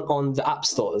that aren't on the app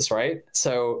stores, right?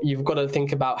 So you've got to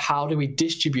think about, how do we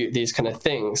distribute these kind of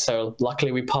things? So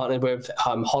luckily we partnered with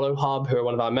HoloHub, who are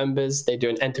one of our members. They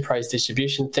do an enterprise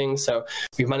distribution thing. So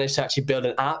we've managed to actually build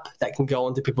an app that can go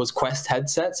onto people's Quest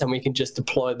headsets, and we can just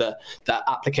deploy the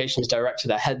applications direct to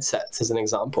their headsets, as an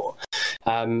example.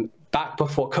 Back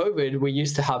before COVID, we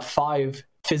used to have 5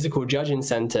 physical judging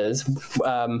centers,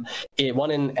 one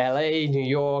in LA, New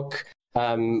York,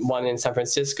 one in San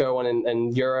Francisco, one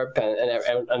in Europe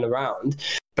and around,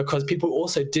 because people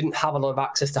also didn't have a lot of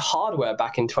access to hardware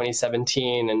back in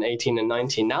 2017 and 18 and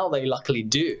 19. Now they luckily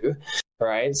do,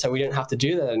 right? So we don't have to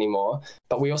do that anymore.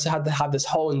 But we also had to have this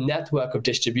whole network of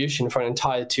distribution for an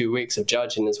entire 2 weeks of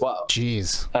judging as well.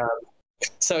 Jeez.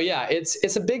 So yeah,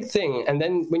 it's a big thing. And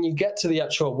then when you get to the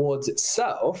actual awards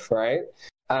itself, right,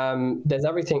 there's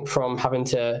everything from having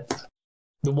to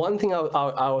the one thing I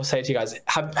will say to you guys,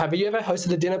 have you ever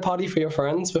hosted a dinner party for your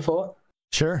friends before?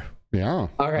 Sure. Yeah.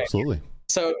 Okay. Absolutely.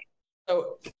 So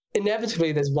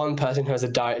inevitably, there's one person who has a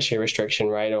dietary restriction,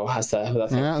 right? Or has that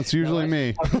thing. Yeah, it's usually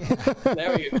me.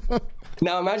 There we go.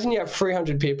 Now imagine you have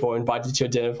 300 people invited to your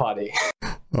dinner party.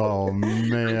 Oh,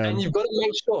 man. And you've got to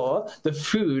make sure the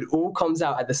food all comes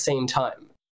out at the same time,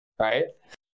 right?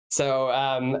 So,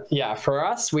 for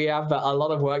us, we have a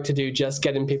lot of work to do just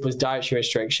getting people's dietary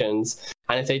restrictions.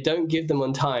 And if they don't give them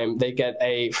on time, they get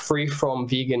a free from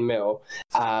vegan meal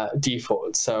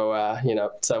default. So,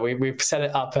 so we've set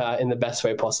it up in the best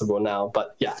way possible now.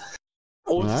 But yeah,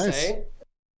 all to say,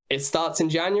 it starts in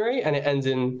January and it ends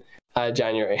in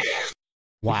January.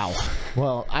 Wow.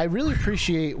 Well, I really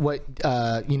appreciate what,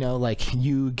 like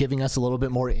you giving us a little bit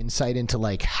more insight into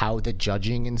like how the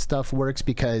judging and stuff works,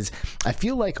 because I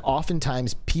feel like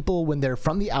oftentimes people, when they're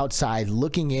from the outside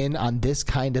looking in on this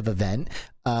kind of event,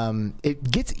 it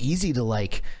gets easy to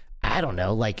like, I don't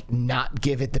know, like not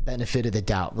give it the benefit of the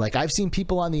doubt. Like I've seen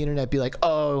people on the internet be like,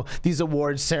 oh, these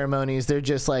awards ceremonies, they're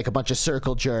just like a bunch of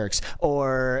circle jerks,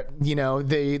 or,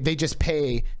 they just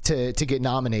pay to get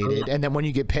nominated. And then when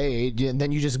you get paid, and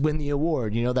then you just win the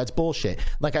award, that's bullshit.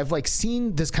 Like I've like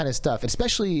seen this kind of stuff,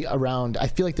 especially around, I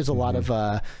feel like there's a lot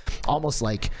of almost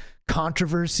like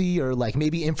controversy or like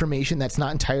maybe information that's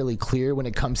not entirely clear when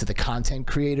it comes to the content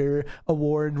creator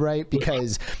award, right?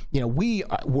 Because, we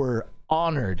were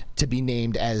honored to be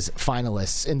named as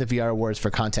finalists in the VR Awards for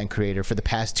Content Creator for the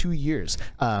past 2 years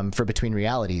for Between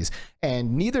Realities.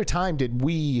 And neither time did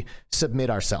we submit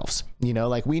ourselves,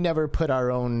 like we never put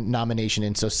our own nomination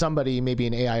in. So somebody, maybe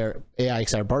an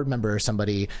AIXR board member or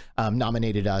somebody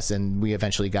nominated us, and we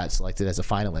eventually got selected as a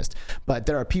finalist. But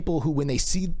there are people who, when they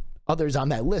see others on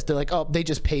that list, they're like, oh, they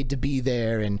just paid to be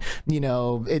there, and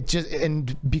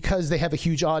and because they have a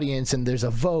huge audience and there's a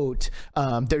vote,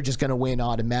 they're just going to win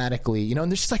automatically, and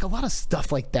there's just like a lot of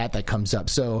stuff like that comes up.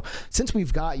 So since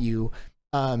we've got you,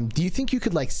 do you think you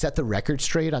could like set the record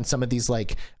straight on some of these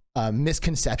like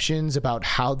misconceptions about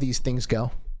how these things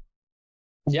go?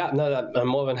 Yeah, no, I'm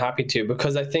more than happy to,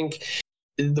 because I think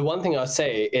the one thing I'll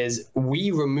say is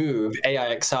we remove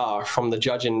AIXR from the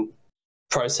judging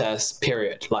process,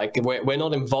 period. Like we're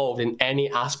not involved in any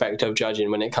aspect of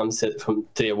judging when it comes to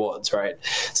the awards, right?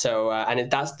 So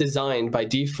that's designed by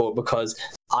default, because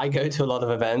I go to a lot of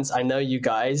events. I know you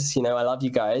guys, I love you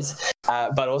guys,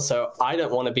 but also I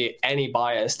don't want to be any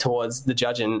bias towards the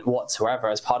judging whatsoever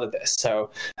as part of this. So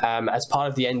as part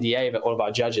of the NDA that all of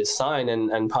our judges sign,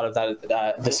 and part of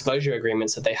that disclosure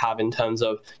agreements that they have in terms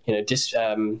of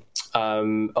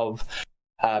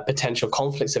potential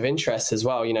conflicts of interest as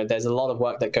well. There's a lot of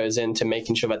work that goes into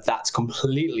making sure that that's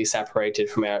completely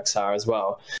separated from AIXR as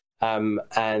well.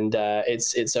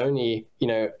 It's only,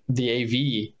 the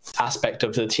AV aspect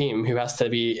of the team who has to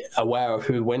be aware of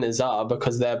who winners are,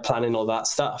 because they're planning all that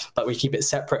stuff. But we keep it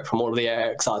separate from all of the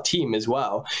AIXR team as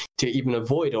well, to even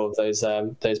avoid all of those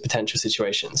potential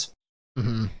situations.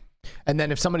 Mm-hmm. And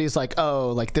then if somebody's like,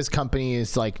 oh, like this company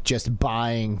is like just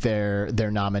buying their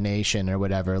nomination or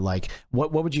whatever, like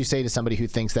what would you say to somebody who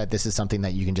thinks that this is something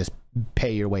that you can just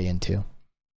pay your way into?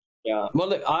 Yeah. Well,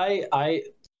 look, I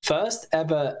first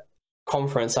ever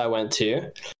conference I went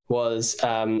to was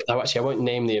I won't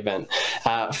name the event.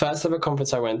 First ever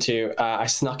conference I went to, I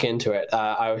snuck into it.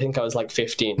 I think I was like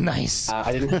 15. Nice.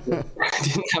 I didn't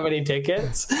have any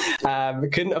tickets.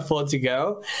 Couldn't afford to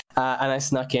go, and I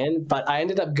snuck in. But I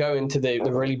ended up going to the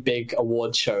really big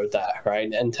award show there,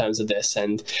 right? In terms of this,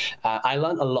 and I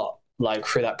learned a lot, like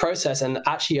through that process. And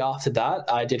actually after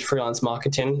that, I did freelance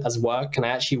marketing as work, and I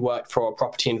actually worked for a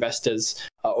property investors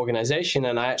organization,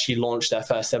 and I actually launched their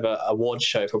first ever award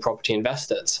show for property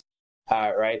investors,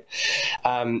 right?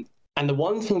 And the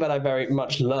one thing that I very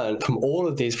much learned from all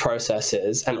of these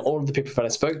processes and all of the people that I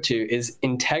spoke to is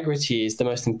integrity is the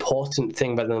most important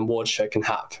thing that an award show can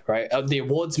have, right? The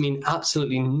awards mean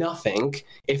absolutely nothing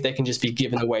if they can just be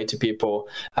given away to people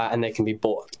and they can be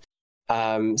bought.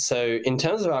 So in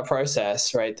terms of our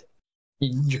process, right,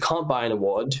 you can't buy an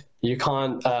award. You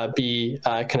can't be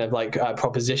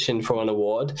propositioned for an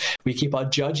award. We keep our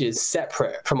judges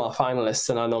separate from our finalists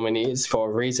and our nominees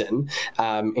for a reason,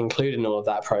 including all of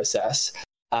that process.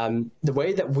 The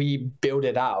way that we build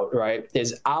it out, right,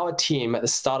 is our team at the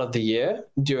start of the year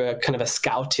do a kind of a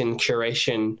scouting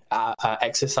curation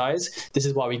exercise. This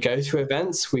is why we go to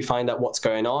events. We find out what's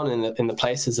going on in the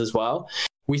places as well.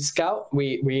 We scout,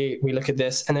 we look at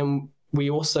this, and then we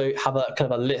also have a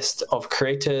kind of a list of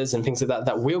creators and things like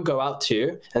that we'll go out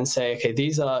to and say, okay,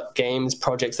 these are games,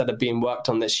 projects that have been worked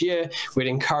on this year. We'd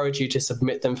encourage you to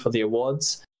submit them for the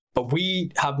awards, but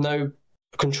we have no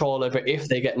control over if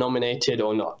they get nominated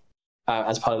or not.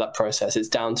 as part of that process. It's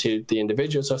down to the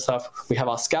individuals or stuff. We have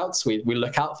our scouts. We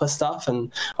look out for stuff,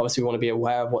 and obviously we want to be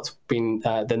aware of what's been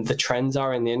the trends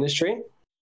are in the industry.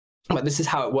 But this is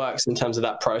how it works in terms of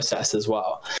that process as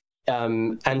well.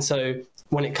 And so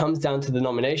when it comes down to the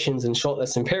nominations and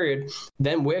shortlisting period,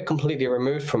 then we're completely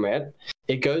removed from it.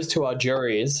 It goes to our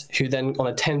juries, who then on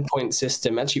a 10-point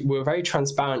system, actually we're very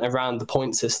transparent around the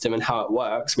point system and how it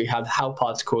works. We have help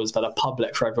articles that are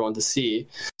public for everyone to see,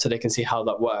 so they can see how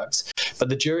that works. But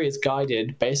the jury is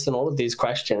guided based on all of these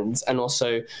questions, and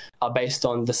also are based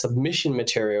on the submission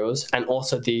materials and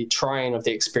also the trying of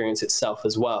the experience itself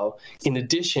as well, in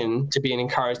addition to being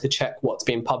encouraged to check what's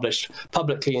being published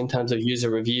publicly in terms of user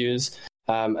reviews,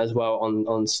 as well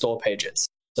on store pages.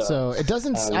 So it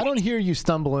doesn't, I don't hear you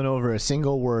stumbling over a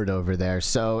single word over there.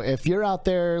 So if you're out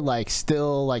there like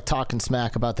still like talking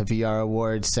smack about the VR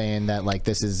awards, saying that like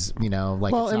this is, you know,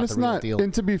 like, well, it's not the real deal.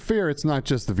 And to be fair, it's not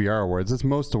just the VR awards. It's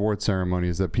most award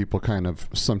ceremonies that people kind of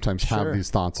sometimes have these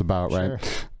thoughts about, right?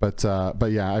 Sure.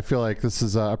 But yeah, I feel like this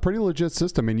is a pretty legit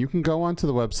system, and you can go onto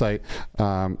the website,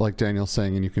 like Daniel's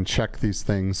saying, and you can check these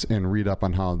things and read up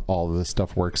on how all of this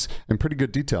stuff works in pretty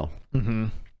good detail. Mm-hmm.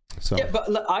 So. Yeah, but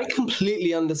look, I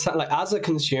completely understand, like as a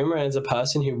consumer and as a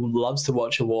person who loves to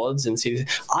watch awards and see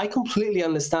this, I completely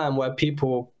understand where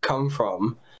people come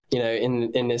from, you know,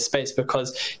 in this space,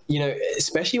 because, you know,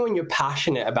 especially when you're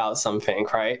passionate about something,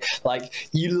 right? Like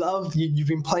you've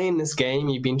been playing this game,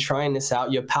 you've been trying this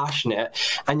out, you're passionate,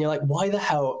 and you're like, why the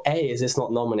hell, A, is this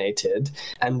not nominated?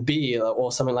 And B,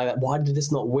 or something like that, why did this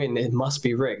not win? It must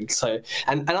be rigged. So,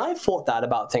 and I've thought that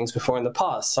about things before in the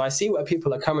past. So I see where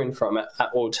people are coming from at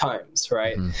all times,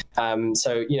 right? Mm-hmm.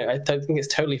 So, you know, I don't think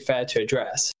it's totally fair to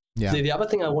address. Yeah. The other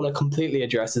thing I want to completely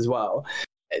address as well,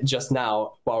 just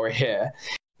now while we're here,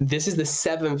 this is the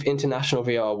 7th International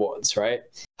VR Awards, right?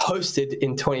 Hosted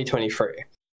in 2023.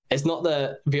 It's not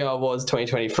the VR Awards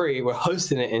 2023. We're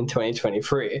hosting it in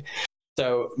 2023.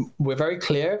 So we're very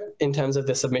clear in terms of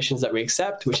the submissions that we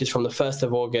accept, which is from the 1st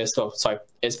of August.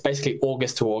 It's basically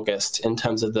August to August in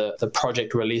terms of the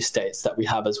project release dates that we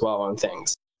have as well on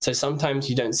things. So sometimes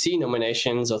you don't see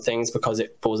nominations or things because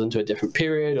it falls into a different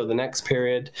period or the next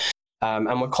period.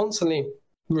 And we're constantly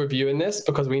reviewing this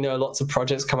because we know lots of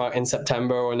projects come out in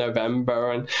September or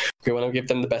November, and we want to give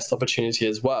them the best opportunity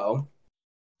as well.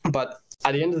 But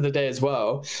at the end of the day as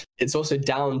well, it's also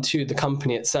down to the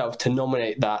company itself to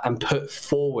nominate that and put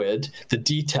forward the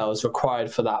details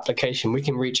required for the application. We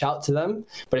can reach out to them,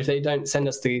 but if they don't send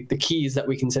us the keys that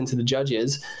we can send to the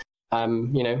judges,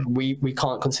 you know, we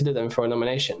can't consider them for a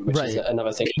nomination, which is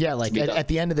another thing. Yeah, like at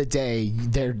the end of the day,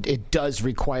 it does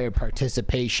require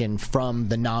participation from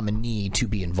the nominee to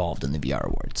be involved in the VR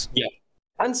awards. Yeah.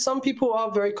 And some people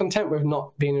are very content with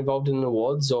not being involved in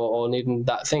awards or needing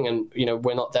that thing. And, you know,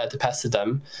 we're not there to pester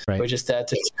them. Right. We're just there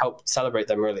to help celebrate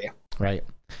them, really. Right.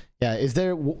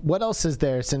 Yeah. What else is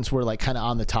there, since we're like kind of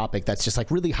on the topic, that's just like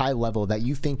really high level that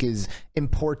you think is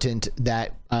important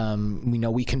that, you know,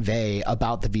 we convey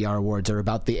about the VR awards or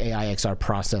about the AIXR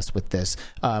process with this,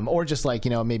 or just like,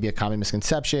 you know, maybe a common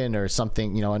misconception or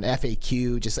something, you know, an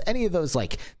FAQ, just any of those,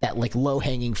 like that, like low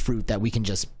hanging fruit that we can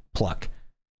just pluck.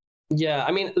 Yeah.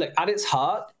 I mean, look, at its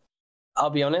heart, I'll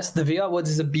be honest, the VR Awards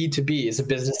is a B2B, it's a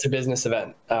business to business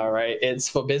event. All right. It's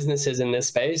for businesses in this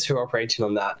space who are operating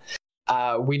on that.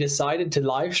 We decided to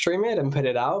live stream it and put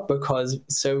it out because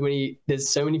there's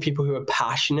so many people who are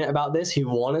passionate about this, who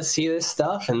want to see this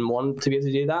stuff and want to be able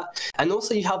to do that. And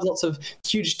also you have lots of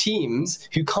huge teams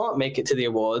who can't make it to the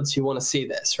awards who want to see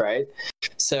this, right?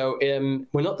 So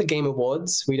we're not the Game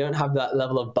Awards. We don't have that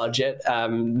level of budget.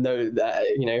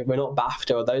 You know, we're not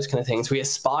BAFTA or those kind of things. We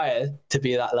aspire to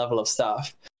be that level of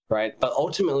stuff, right? But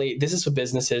ultimately, this is for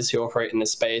businesses who operate in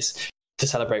this space, to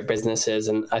celebrate businesses.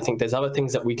 And I think there's other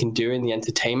things that we can do in the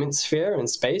entertainment sphere and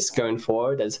space going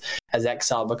forward as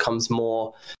XR becomes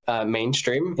more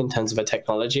mainstream in terms of a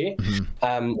technology.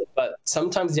 Mm-hmm. But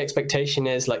sometimes the expectation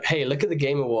is like, hey, look at the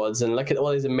Game Awards and look at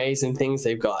all these amazing things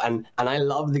they've got. And I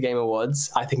love the Game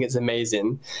Awards. I think it's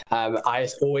amazing. I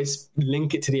always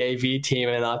link it to the AV team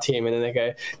and our team, and then they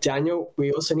go, Daniel,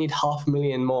 we also need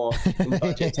 $500,000 more in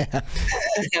budget.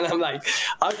 And I'm like,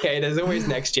 okay, there's always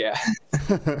next year.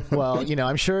 Well, you know,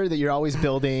 I'm sure that you're always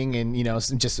building and, you know,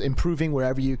 just improving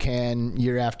wherever you can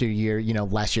year after year. You know,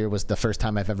 last year was the first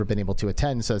time I've ever been able to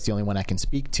attend, so it's the only one I can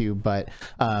speak to. But,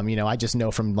 you know, I just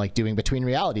know from like doing Between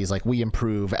Realities, like we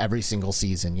improve every single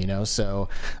season, you know, so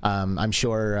I'm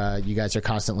sure you guys are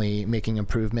constantly making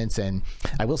improvements. And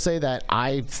I will say that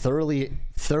I thoroughly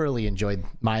enjoyed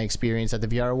my experience at the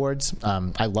VR Awards.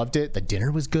 I loved it. The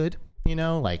dinner was good. You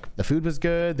know, like the food was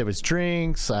good, there was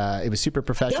drinks, it was super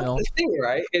professional. That's the thing,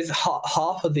 right? Is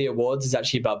half of the awards is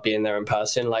actually about being there in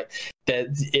person. Like, I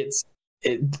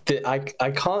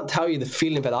can't tell you the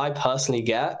feeling that I personally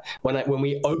get when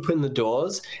we open the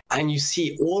doors and you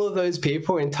see all of those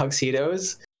people in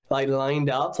tuxedos, like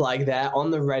lined up, like they're on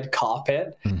the red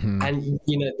carpet. Mm-hmm. And,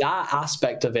 you know, that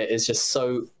aspect of it is just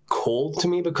so cool to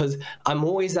me, because I'm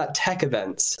always at tech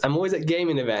events, I'm always at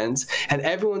gaming events, and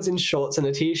everyone's in shorts and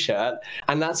a t-shirt,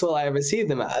 and that's all I ever see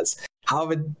them as.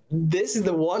 However, this is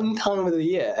the one time of the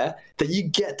year that you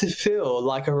get to feel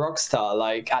like a rock star,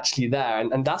 like actually there.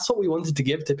 And that's what we wanted to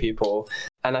give to people.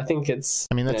 And I think that's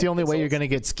the only way you're going to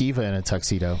get Skiva in a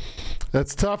tuxedo.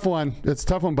 That's a tough one. It's a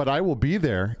tough one, but I will be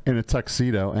there in a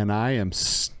tuxedo, and I am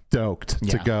stoked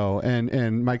to go.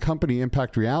 And my company,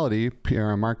 Impact Reality,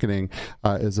 PR and Marketing,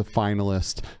 is a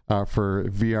finalist for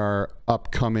VR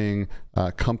Upcoming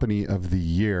Company of the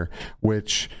Year,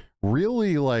 which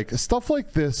really, like, stuff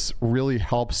like this really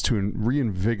helps to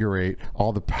reinvigorate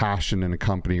all the passion in a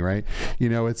company, right? You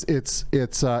know, it's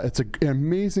an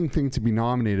amazing thing to be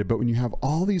nominated, but when you have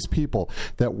all these people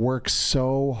that work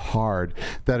so hard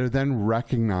that are then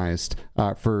recognized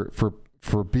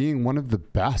for being one of the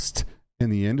best in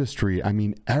the industry, I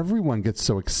mean, everyone gets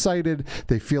so excited.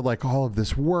 They feel like all of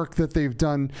this work that they've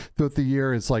done throughout the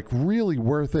year is like really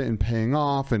worth it and paying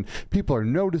off, and people are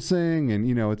noticing, and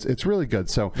you know, it's really good.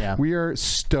 So we are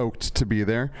stoked to be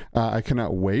there. I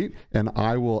cannot wait, and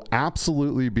I will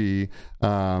absolutely be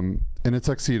in a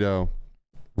tuxedo,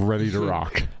 ready to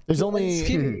rock. There's only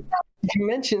you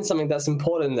mentioned something that's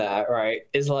important there, right?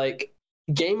 Is like,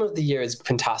 Game of the Year is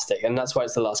fantastic, and that's why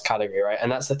it's the last category, right? And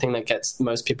that's the thing that gets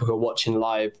most people who are watching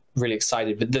live really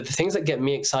excited. But the things that get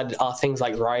me excited are things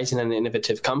like rising and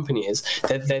innovative companies.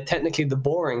 They're technically the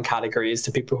boring categories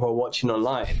to people who are watching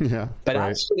online. Yeah, but right.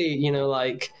 Actually, you know,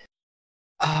 like,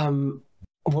 when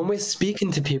we're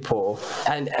speaking to people,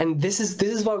 and this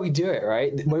is why we do it,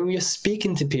 right? When we are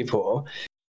speaking to people,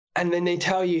 and then they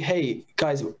tell you, hey,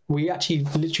 guys, we actually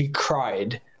literally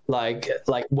cried, like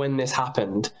when this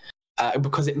happened.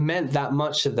 Because it meant that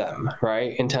much to them,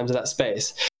 right, in terms of that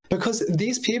space. Because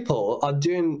these people are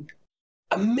doing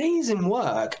amazing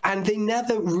work, and they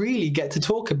never really get to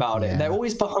talk about it. They're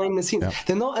always behind the scenes.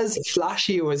 They're not as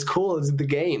flashy or as cool as the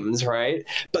games, right?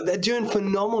 But they're doing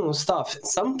phenomenal stuff.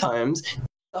 Sometimes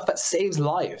stuff that saves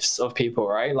lives of people,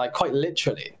 right? Like, quite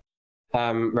literally.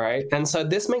 Right, and so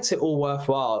this makes it all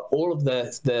worthwhile. All of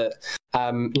the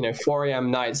 4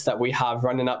 a.m. nights that we have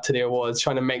running up to the awards,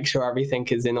 trying to make sure everything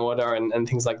is in order and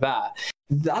things like that.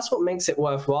 That's what makes it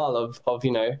worthwhile. Of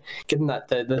you know, getting that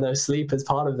the no sleep as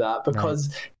part of that,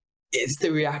 because it's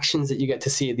the reactions that you get to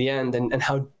see at the end, and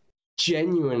how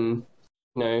genuine,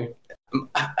 you know,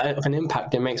 of an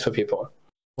impact it makes for people.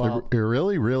 Well, it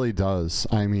really, really does.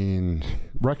 I mean,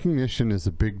 recognition is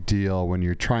a big deal when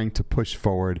you're trying to push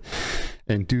forward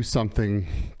and do something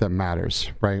that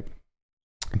matters, right?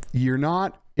 You're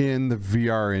not in the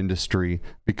VR industry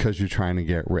because you're trying to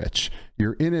get rich.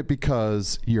 You're in it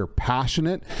because you're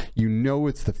passionate. You know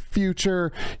it's the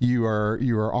future. You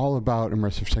are all about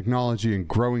immersive technology and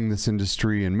growing this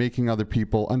industry and making other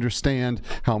people understand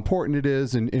how important it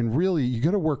is. And really, you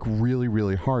got to work really,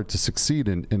 really hard to succeed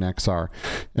in XR.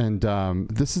 And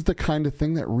this is the kind of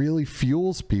thing that really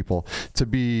fuels people to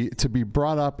be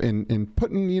brought up and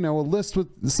put in, you know, a list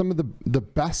with some of the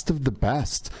best of the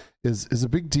best. Is a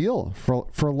big deal for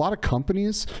a lot of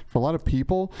companies, for a lot of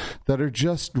people that are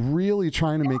just really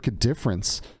trying to make a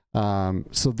difference.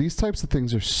 So these types of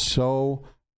things are so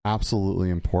absolutely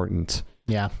important.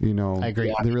 Yeah, you know, I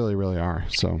agree. They really, really are.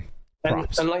 So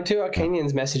props. And like to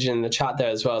Arcanian's message in the chat there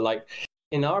as well, like,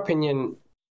 in our opinion,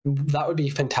 that would be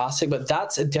fantastic, but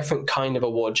that's a different kind of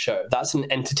award show. That's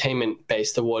an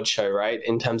entertainment-based award show, right?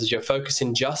 In terms of you're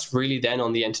focusing just really then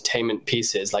on the entertainment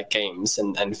pieces like games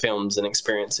and films and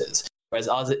experiences. Whereas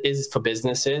ours is for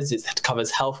businesses. It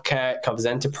covers healthcare, it covers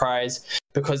enterprise,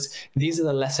 because these are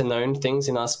the lesser known things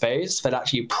in our space that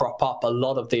actually prop up a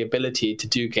lot of the ability to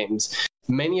do games.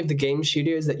 Many of the game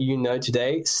studios that you know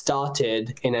today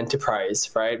started in enterprise,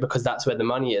 right? Because that's where the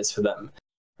money is for them.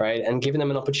 Right, and giving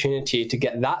them an opportunity to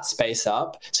get that space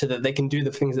up so that they can do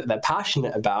the things that they're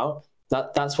passionate about.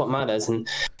 That's what matters, and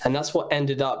that's what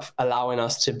ended up allowing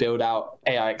us to build out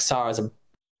AIXR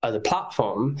as a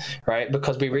platform, right?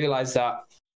 Because we realized that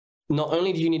not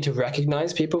only do you need to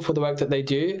recognize people for the work that they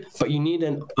do, but you need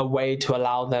a way to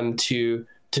allow them to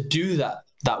do that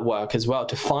work as well,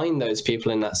 to find those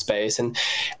people in that space, and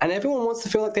everyone wants to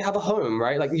feel like they have a home,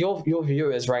 right? Like your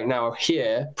viewers right now are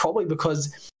here probably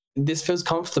because this feels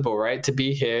comfortable, right? To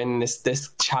be here in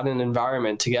this chatting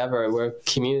environment together. We're a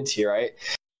community, right?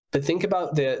 But think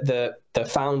about the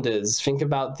founders. Think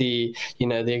about the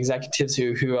executives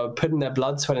who are putting their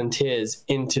blood, sweat, and tears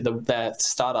into their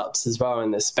startups as well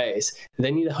in this space.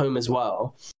 They need a home as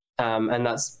well, and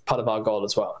that's part of our goal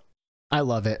as well. I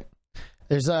love it.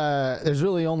 There's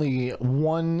really only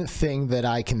one thing that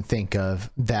I can think of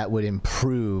that would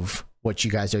improve what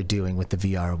you guys are doing with the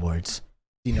VR Awards.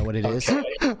 Do you know what it is?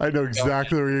 I know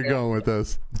exactly where you're going with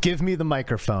this. Give me the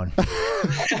microphone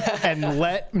and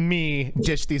let me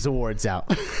dish these awards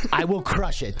out. I will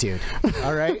crush it, dude.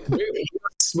 All right?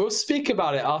 We'll speak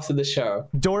about it after the show.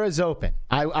 Door is open.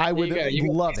 I would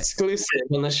love it. Exclusive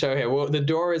on the show here. Well, the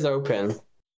door is open.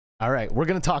 All right, we're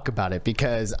going to talk about it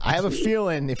because I have a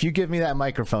feeling if you give me that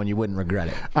microphone, you wouldn't regret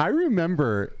it. I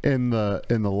remember in the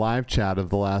live chat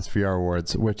of the last VR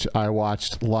Awards, which I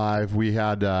watched live, we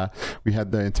had the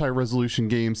entire Resolution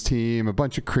Games team, a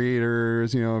bunch of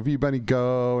creators, V-Bunny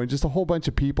Go, and just a whole bunch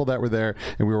of people that were there,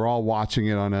 and we were all watching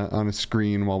it on a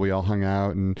screen while we all hung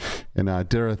out and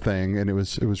did our thing, and it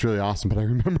was really awesome. But I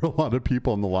remember a lot of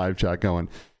people in the live chat going,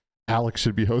 Alex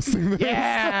should be hosting this.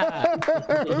 Yeah.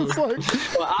 It's like,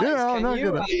 well,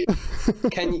 Alex,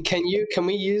 can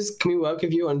we work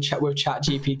with you on with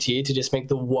ChatGPT to just make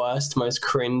the worst, most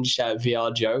cringe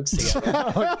VR jokes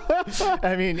together?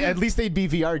 I mean, at least they'd be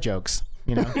VR jokes.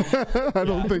 I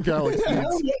don't think Alex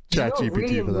needs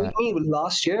ChatGPT for that.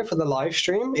 Last year for the live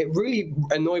stream, it really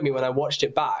annoyed me when I watched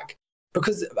it back.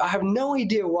 Because I have no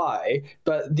idea why,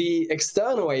 but the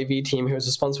external AV team who was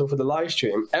responsible for the live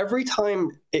stream, every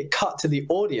time it cut to the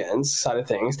audience side of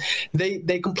things,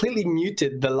 they completely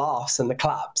muted the laughs and the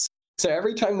claps. So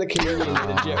every time the comedian did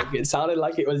a joke, it sounded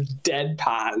like it was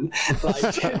deadpan, like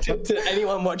to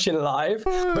anyone watching live.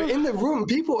 But in the room,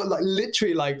 people were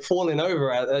literally falling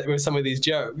over with some of these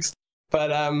jokes. But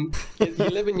you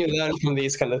live and you learn from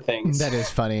these kind of things. That is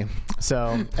funny.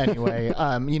 So anyway,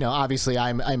 obviously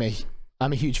I'm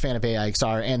a huge fan of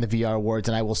AIXR and the VR Awards,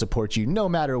 and I will support you no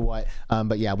matter what.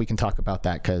 But yeah, we can talk about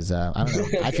that because I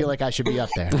don't know. I feel like I should be up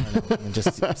there. It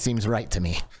just seems right to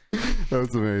me.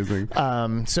 That's amazing.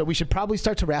 So we should probably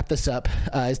start to wrap this up.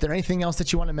 Is there anything else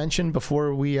that you want to mention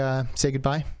before we say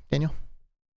goodbye, Daniel?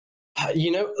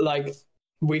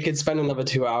 We could spend another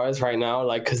 2 hours right now,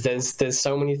 because there's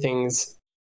so many things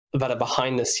that are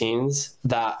behind the scenes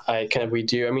that we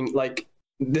do. I mean,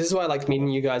 this is why I like meeting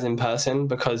you guys in person,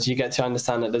 because you get to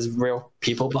understand that there's real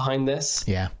people behind this.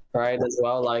 Yeah. Right. As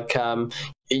well.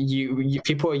 You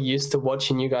people are used to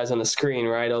watching you guys on the screen,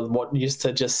 right? Or used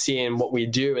to just seeing what we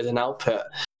do as an output.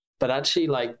 But actually,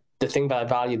 the thing that I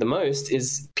value the most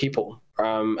is people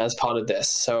as part of this.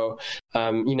 So,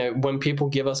 when people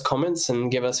give us comments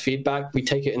and give us feedback, we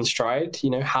take it in stride.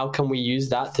 How can we use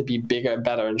that to be bigger,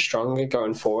 better, and stronger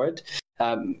going forward?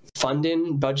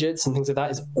 Funding, budgets, and things like that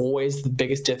is always the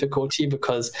biggest difficulty,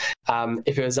 because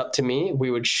if it was up to me, we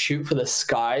would shoot for the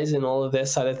skies in all of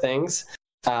this side of things.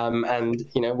 And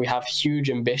we have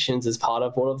huge ambitions as part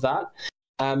of all of that.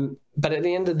 But at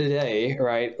the end of the day,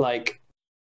 right, I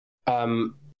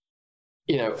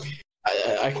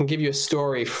can give you a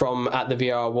story from at the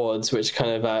VR Awards, which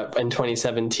kind of in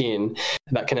 2017,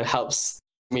 that kind of helps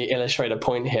me illustrate a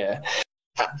point here.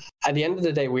 At the end of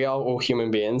the day, we are all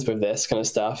human beings with this kind of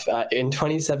stuff. In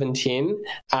 2017,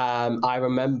 I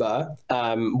remember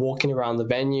walking around the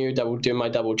venue, doing my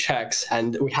double checks,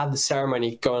 and we had the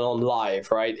ceremony going on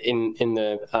live, right, in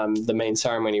the main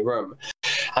ceremony room.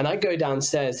 And I go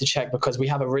downstairs to check because we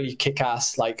have a really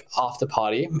kick-ass after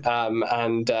party,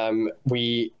 and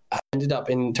we ended up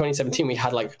in 2017. We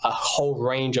had a whole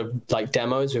range of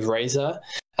demos with Razer.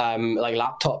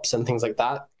 Laptops and things like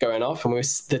that going off, and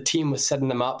the team was setting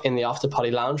them up in the after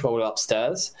party lounge while we were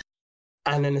upstairs.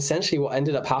 And then essentially what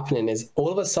ended up happening is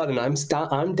all of a sudden I'm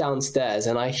downstairs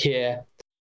and I hear,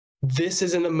 "This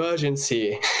is an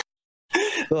emergency,"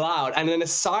 loud, and then a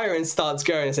siren starts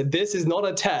going and said, "This is not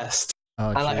a test."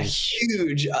 And a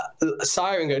huge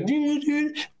siren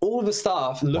going, all the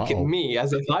staff look at me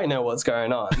as if I know what's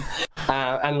going on.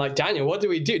 And Daniel, what do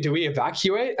we do? Do we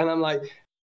evacuate? And I'm like,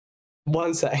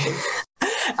 1 second.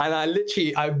 And I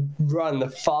run the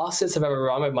fastest I've ever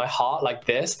run with my heart like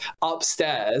this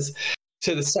upstairs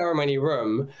to the ceremony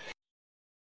room.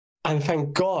 And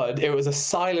thank God it was a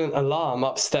silent alarm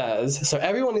upstairs. So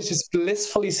everyone is just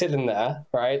blissfully sitting there,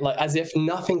 right? As if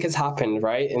nothing has happened,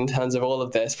 right? In terms of all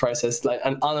of this process,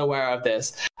 and unaware of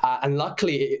this. And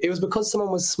luckily it was because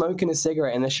someone was smoking a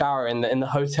cigarette in the shower in the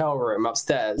hotel room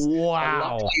upstairs.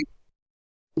 Wow.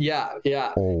 Yeah.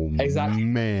 Oh, exactly.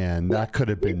 Man, that could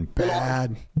have been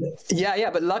bad. Yeah.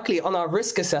 But luckily on our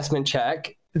risk assessment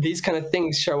check, these kind of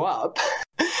things show up.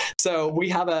 So we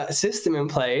have a system in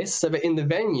place so that in the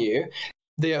venue,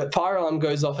 the fire alarm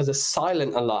goes off as a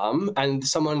silent alarm, and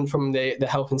someone from the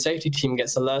health and safety team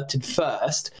gets alerted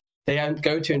first. They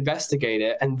go to investigate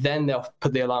it, and then they'll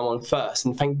put the alarm on first.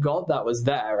 And thank God that was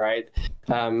there, right?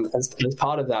 As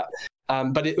part of that.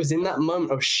 But it was in that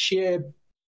moment of sheer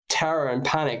terror and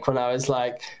panic when I was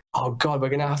like, oh God, we're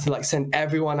going to have to like send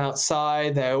everyone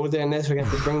outside. They're all doing this. We're going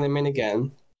to have to bring them in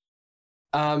again.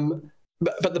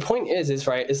 But the point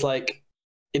is like,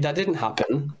 that didn't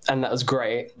happen, and that was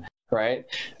great, right?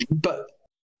 But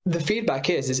the feedback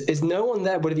is no one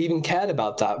there would have even cared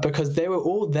about that, because they were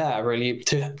all there really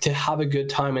to have a good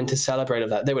time and to celebrate of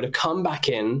that. They would have come back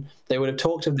in, they would have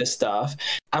talked of this stuff,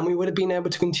 and we would have been able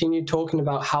to continue talking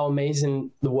about how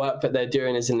amazing the work that they're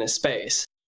doing is in this space.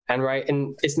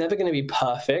 And it's never going to be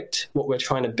perfect, what we're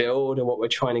trying to build and what we're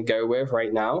trying to go with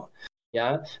right now.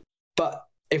 Yeah. But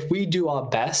if we do our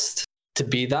best to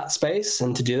be that space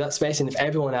and to do that space, and if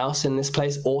everyone else in this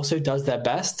place also does their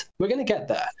best, we're going to get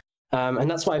there. And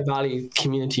that's why I value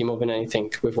community more than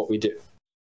anything with what we do.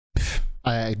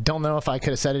 I don't know if I could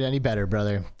have said it any better,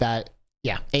 brother.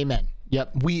 Amen.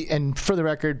 Yep. And for the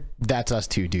record, that's us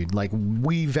too, dude. Like,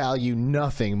 we value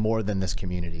nothing more than this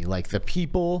community. Like, the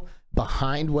people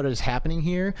behind what is happening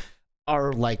here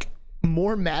are like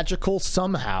more magical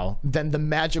somehow than the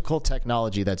magical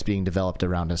technology that's being developed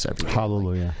around us every day.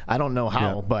 Hallelujah. Like, I don't know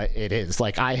how, but it is.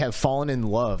 Like, I have fallen in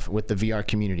love with the VR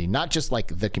community, not just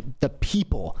like the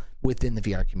people within the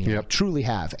VR community. Yep. I truly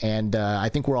have. And I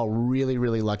think we're all really,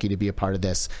 really lucky to be a part of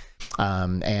this.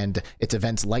 And it's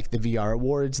events like the VR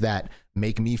Awards that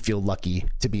make me feel lucky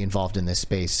to be involved in this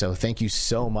space. So thank you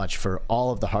so much for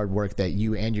all of the hard work that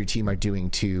you and your team are doing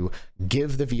to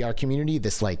give the VR community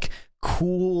this like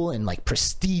cool and like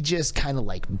prestigious kind of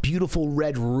like beautiful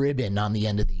red ribbon on the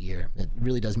end of the year. It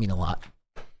really does mean a lot.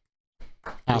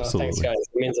 Absolutely. Thanks, guys.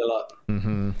 It means a lot.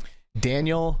 Mm-hmm.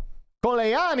 Daniel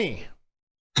Coleani.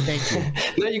 Thank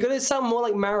you. No, you got to sound more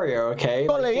like Mario, okay?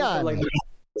 Coleani.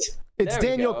 It's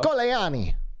Daniel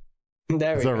Coleani.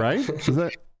 There we go. Is that right? Is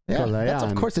that? Yeah,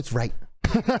 of course it's right.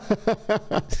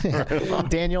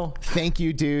 Daniel, thank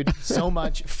you, dude, so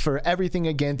much for everything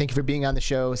again. Thank you for being on the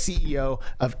show. CEO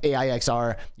of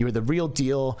AIXR. You're the real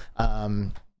deal.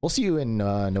 We'll see you in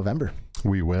November.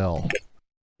 We will.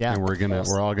 Yeah. And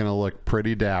we're all gonna look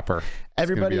pretty dapper.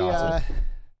 Everybody, awesome.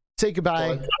 say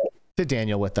goodbye to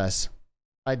Daniel with us.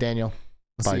 Bye, Daniel.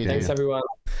 Bye, see you. Thanks, everyone.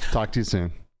 Talk to you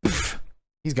soon.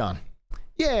 He's gone.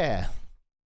 Yeah.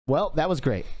 Well, that was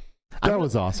great. That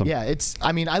was awesome. Yeah,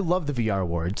 I love the VR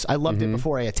Awards. I loved it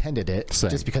before I attended it,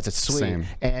 just because it's sweet. Same.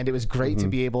 And it was great to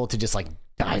be able to just like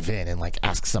dive in and like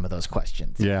ask some of those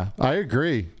questions. Yeah, I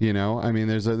agree. You know, I mean,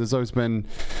 there's always been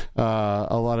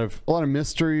a lot of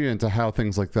mystery into how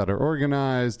things like that are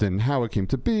organized and how it came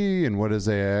to be and what is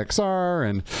AIXR,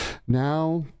 and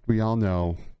now we all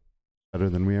know better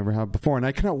than we ever have before, and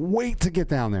I cannot wait to get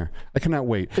down there. I cannot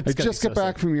wait. I just got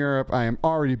back from Europe. I am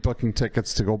already booking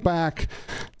tickets to go back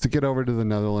to get over to the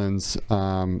Netherlands,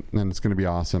 and it's going to be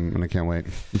awesome, and I can't wait.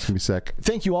 It's going to be sick.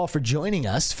 Thank you all for joining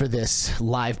us for this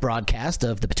live broadcast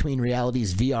of the Between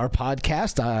Realities VR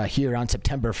podcast here on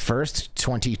September 1st,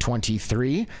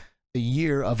 2023, the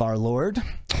year of our Lord.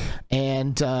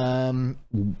 And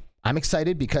I'm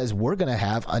excited because we're going to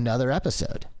have another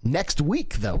episode next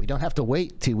week, though. We don't have to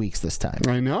wait 2 weeks this time.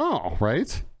 I know,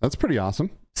 right? That's pretty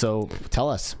awesome. So tell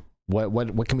us,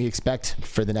 what can we expect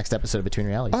for the next episode of Between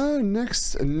Realities?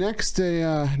 Next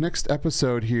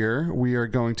episode here, we are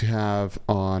going to have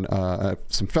on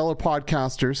some fellow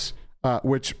podcasters.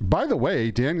 Which, by the way,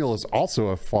 Daniel is also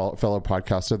a fellow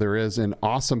podcaster. There is an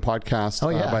awesome podcast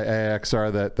by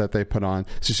AIXR that they put on.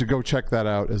 So you should go check that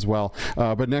out as well.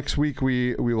 But next week,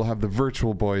 we will have the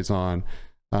virtual boys on,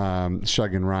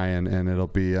 Shug and Ryan, and it'll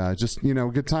be just, a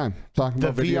good time. Talking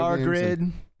about the video VR games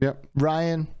Grid. Yep.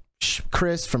 Ryan,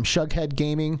 Chris from Shughead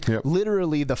Gaming. Yep.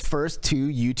 Literally the first 2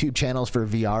 YouTube channels for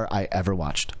VR I ever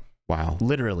watched. Wow.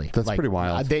 Literally. That's pretty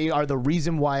wild. They are the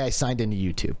reason why I signed into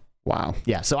YouTube. Wow.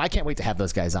 Yeah, so I can't wait to have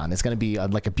those guys on. It's going to be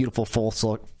like a beautiful full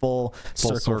circle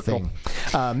thing.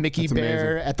 Mickey That's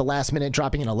Bear amazing. at the last minute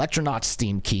dropping an Electronauts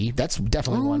Steam key. That's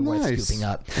definitely one worth scooping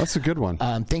up. That's a good one.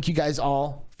 Thank you guys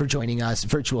all for joining us.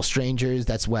 Virtual Strangers,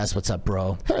 that's Wes. What's up,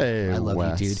 bro? Hey, I love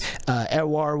Wes. you, dude.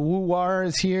 Erwar Woowar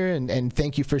is here, and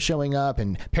thank you for showing up.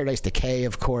 And Paradise Decay,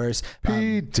 of course.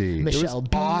 PD. Michelle it was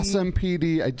B. awesome,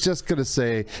 PD. I just got to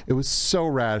say, it was so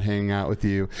rad hanging out with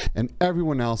you and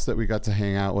everyone else that we got to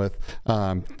hang out with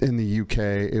in the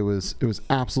UK. It was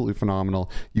absolutely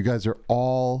phenomenal. You guys are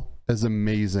all as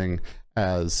amazing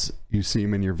as you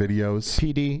seem in your videos.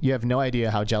 PD, you have no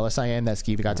idea how jealous I am that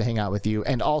Skiva got to hang out with you.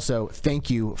 And also, thank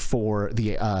you for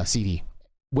the CD.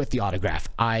 with the autograph.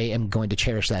 I am going to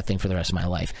cherish that thing for the rest of my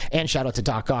life. And shout out to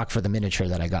Doc Ock for the miniature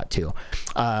that I got too.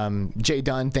 Jay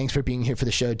Dunn, thanks for being here for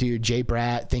the show, dude. Jay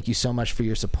Bratt, thank you so much for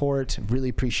your support. Really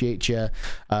appreciate you.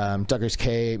 Duggars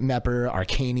K, Mepper,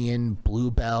 Arcanian,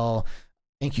 Bluebell.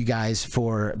 Thank you guys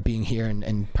for being here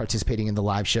and participating in the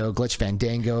live show. Glitch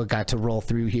Fandango got to roll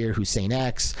through here. Hussein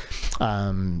X.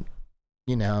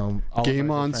 You know,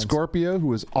 Game On Scorpio, who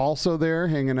was also there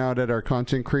hanging out at our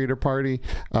content creator party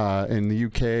in the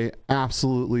UK.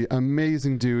 Absolutely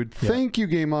amazing dude. Yeah. Thank you,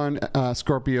 Game On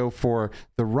Scorpio, for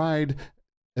the ride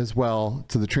as well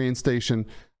to the train station.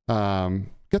 Got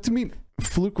to meet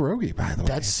Fluke Rogi, by the way.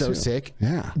 That's so sick.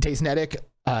 Yeah. Daysnetic.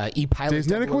 E-Pilot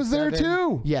Daysnetic was there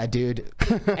too. Yeah, dude.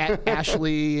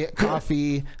 Ashley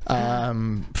Coffee,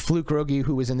 Fluke Rogi,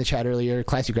 who was in the chat earlier,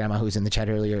 Classy Grandma, who was in the chat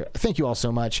earlier. Thank you all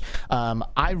so much.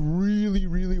 I really,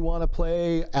 really want to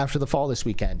play After the Fall this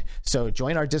weekend. So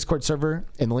join our Discord server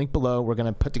in the link below. We're going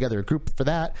to put together a group for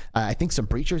that. I think some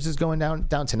Breachers is going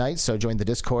down tonight. So join the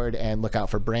Discord and look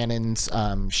out for Brandon's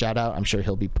shout out. I'm sure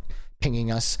he'll be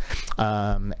pinging us.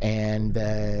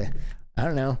 I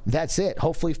don't know. That's it.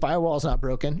 Hopefully Firewall's not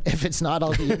broken. If it's not,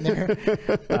 I'll be in there.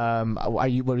 Are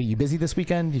you busy this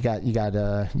weekend? You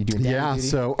doing yeah, duty?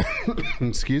 So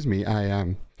excuse me. I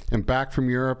am back from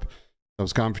Europe. I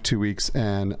was gone for 2 weeks,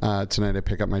 and tonight I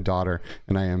pick up my daughter,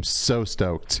 and I am so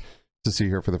stoked to see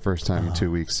her for the first time in 2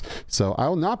 weeks. So I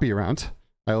will not be around.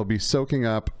 I will be soaking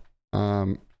up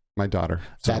my daughter.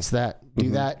 So. That's that.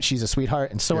 Do that. She's a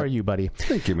sweetheart, and so are you, buddy.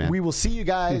 Thank you, man. We will see you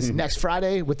guys next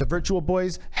Friday with the Virtual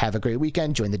Boys. Have a great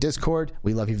weekend. Join the Discord.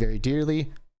 We love you very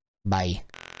dearly. Bye.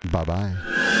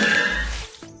 Bye-bye.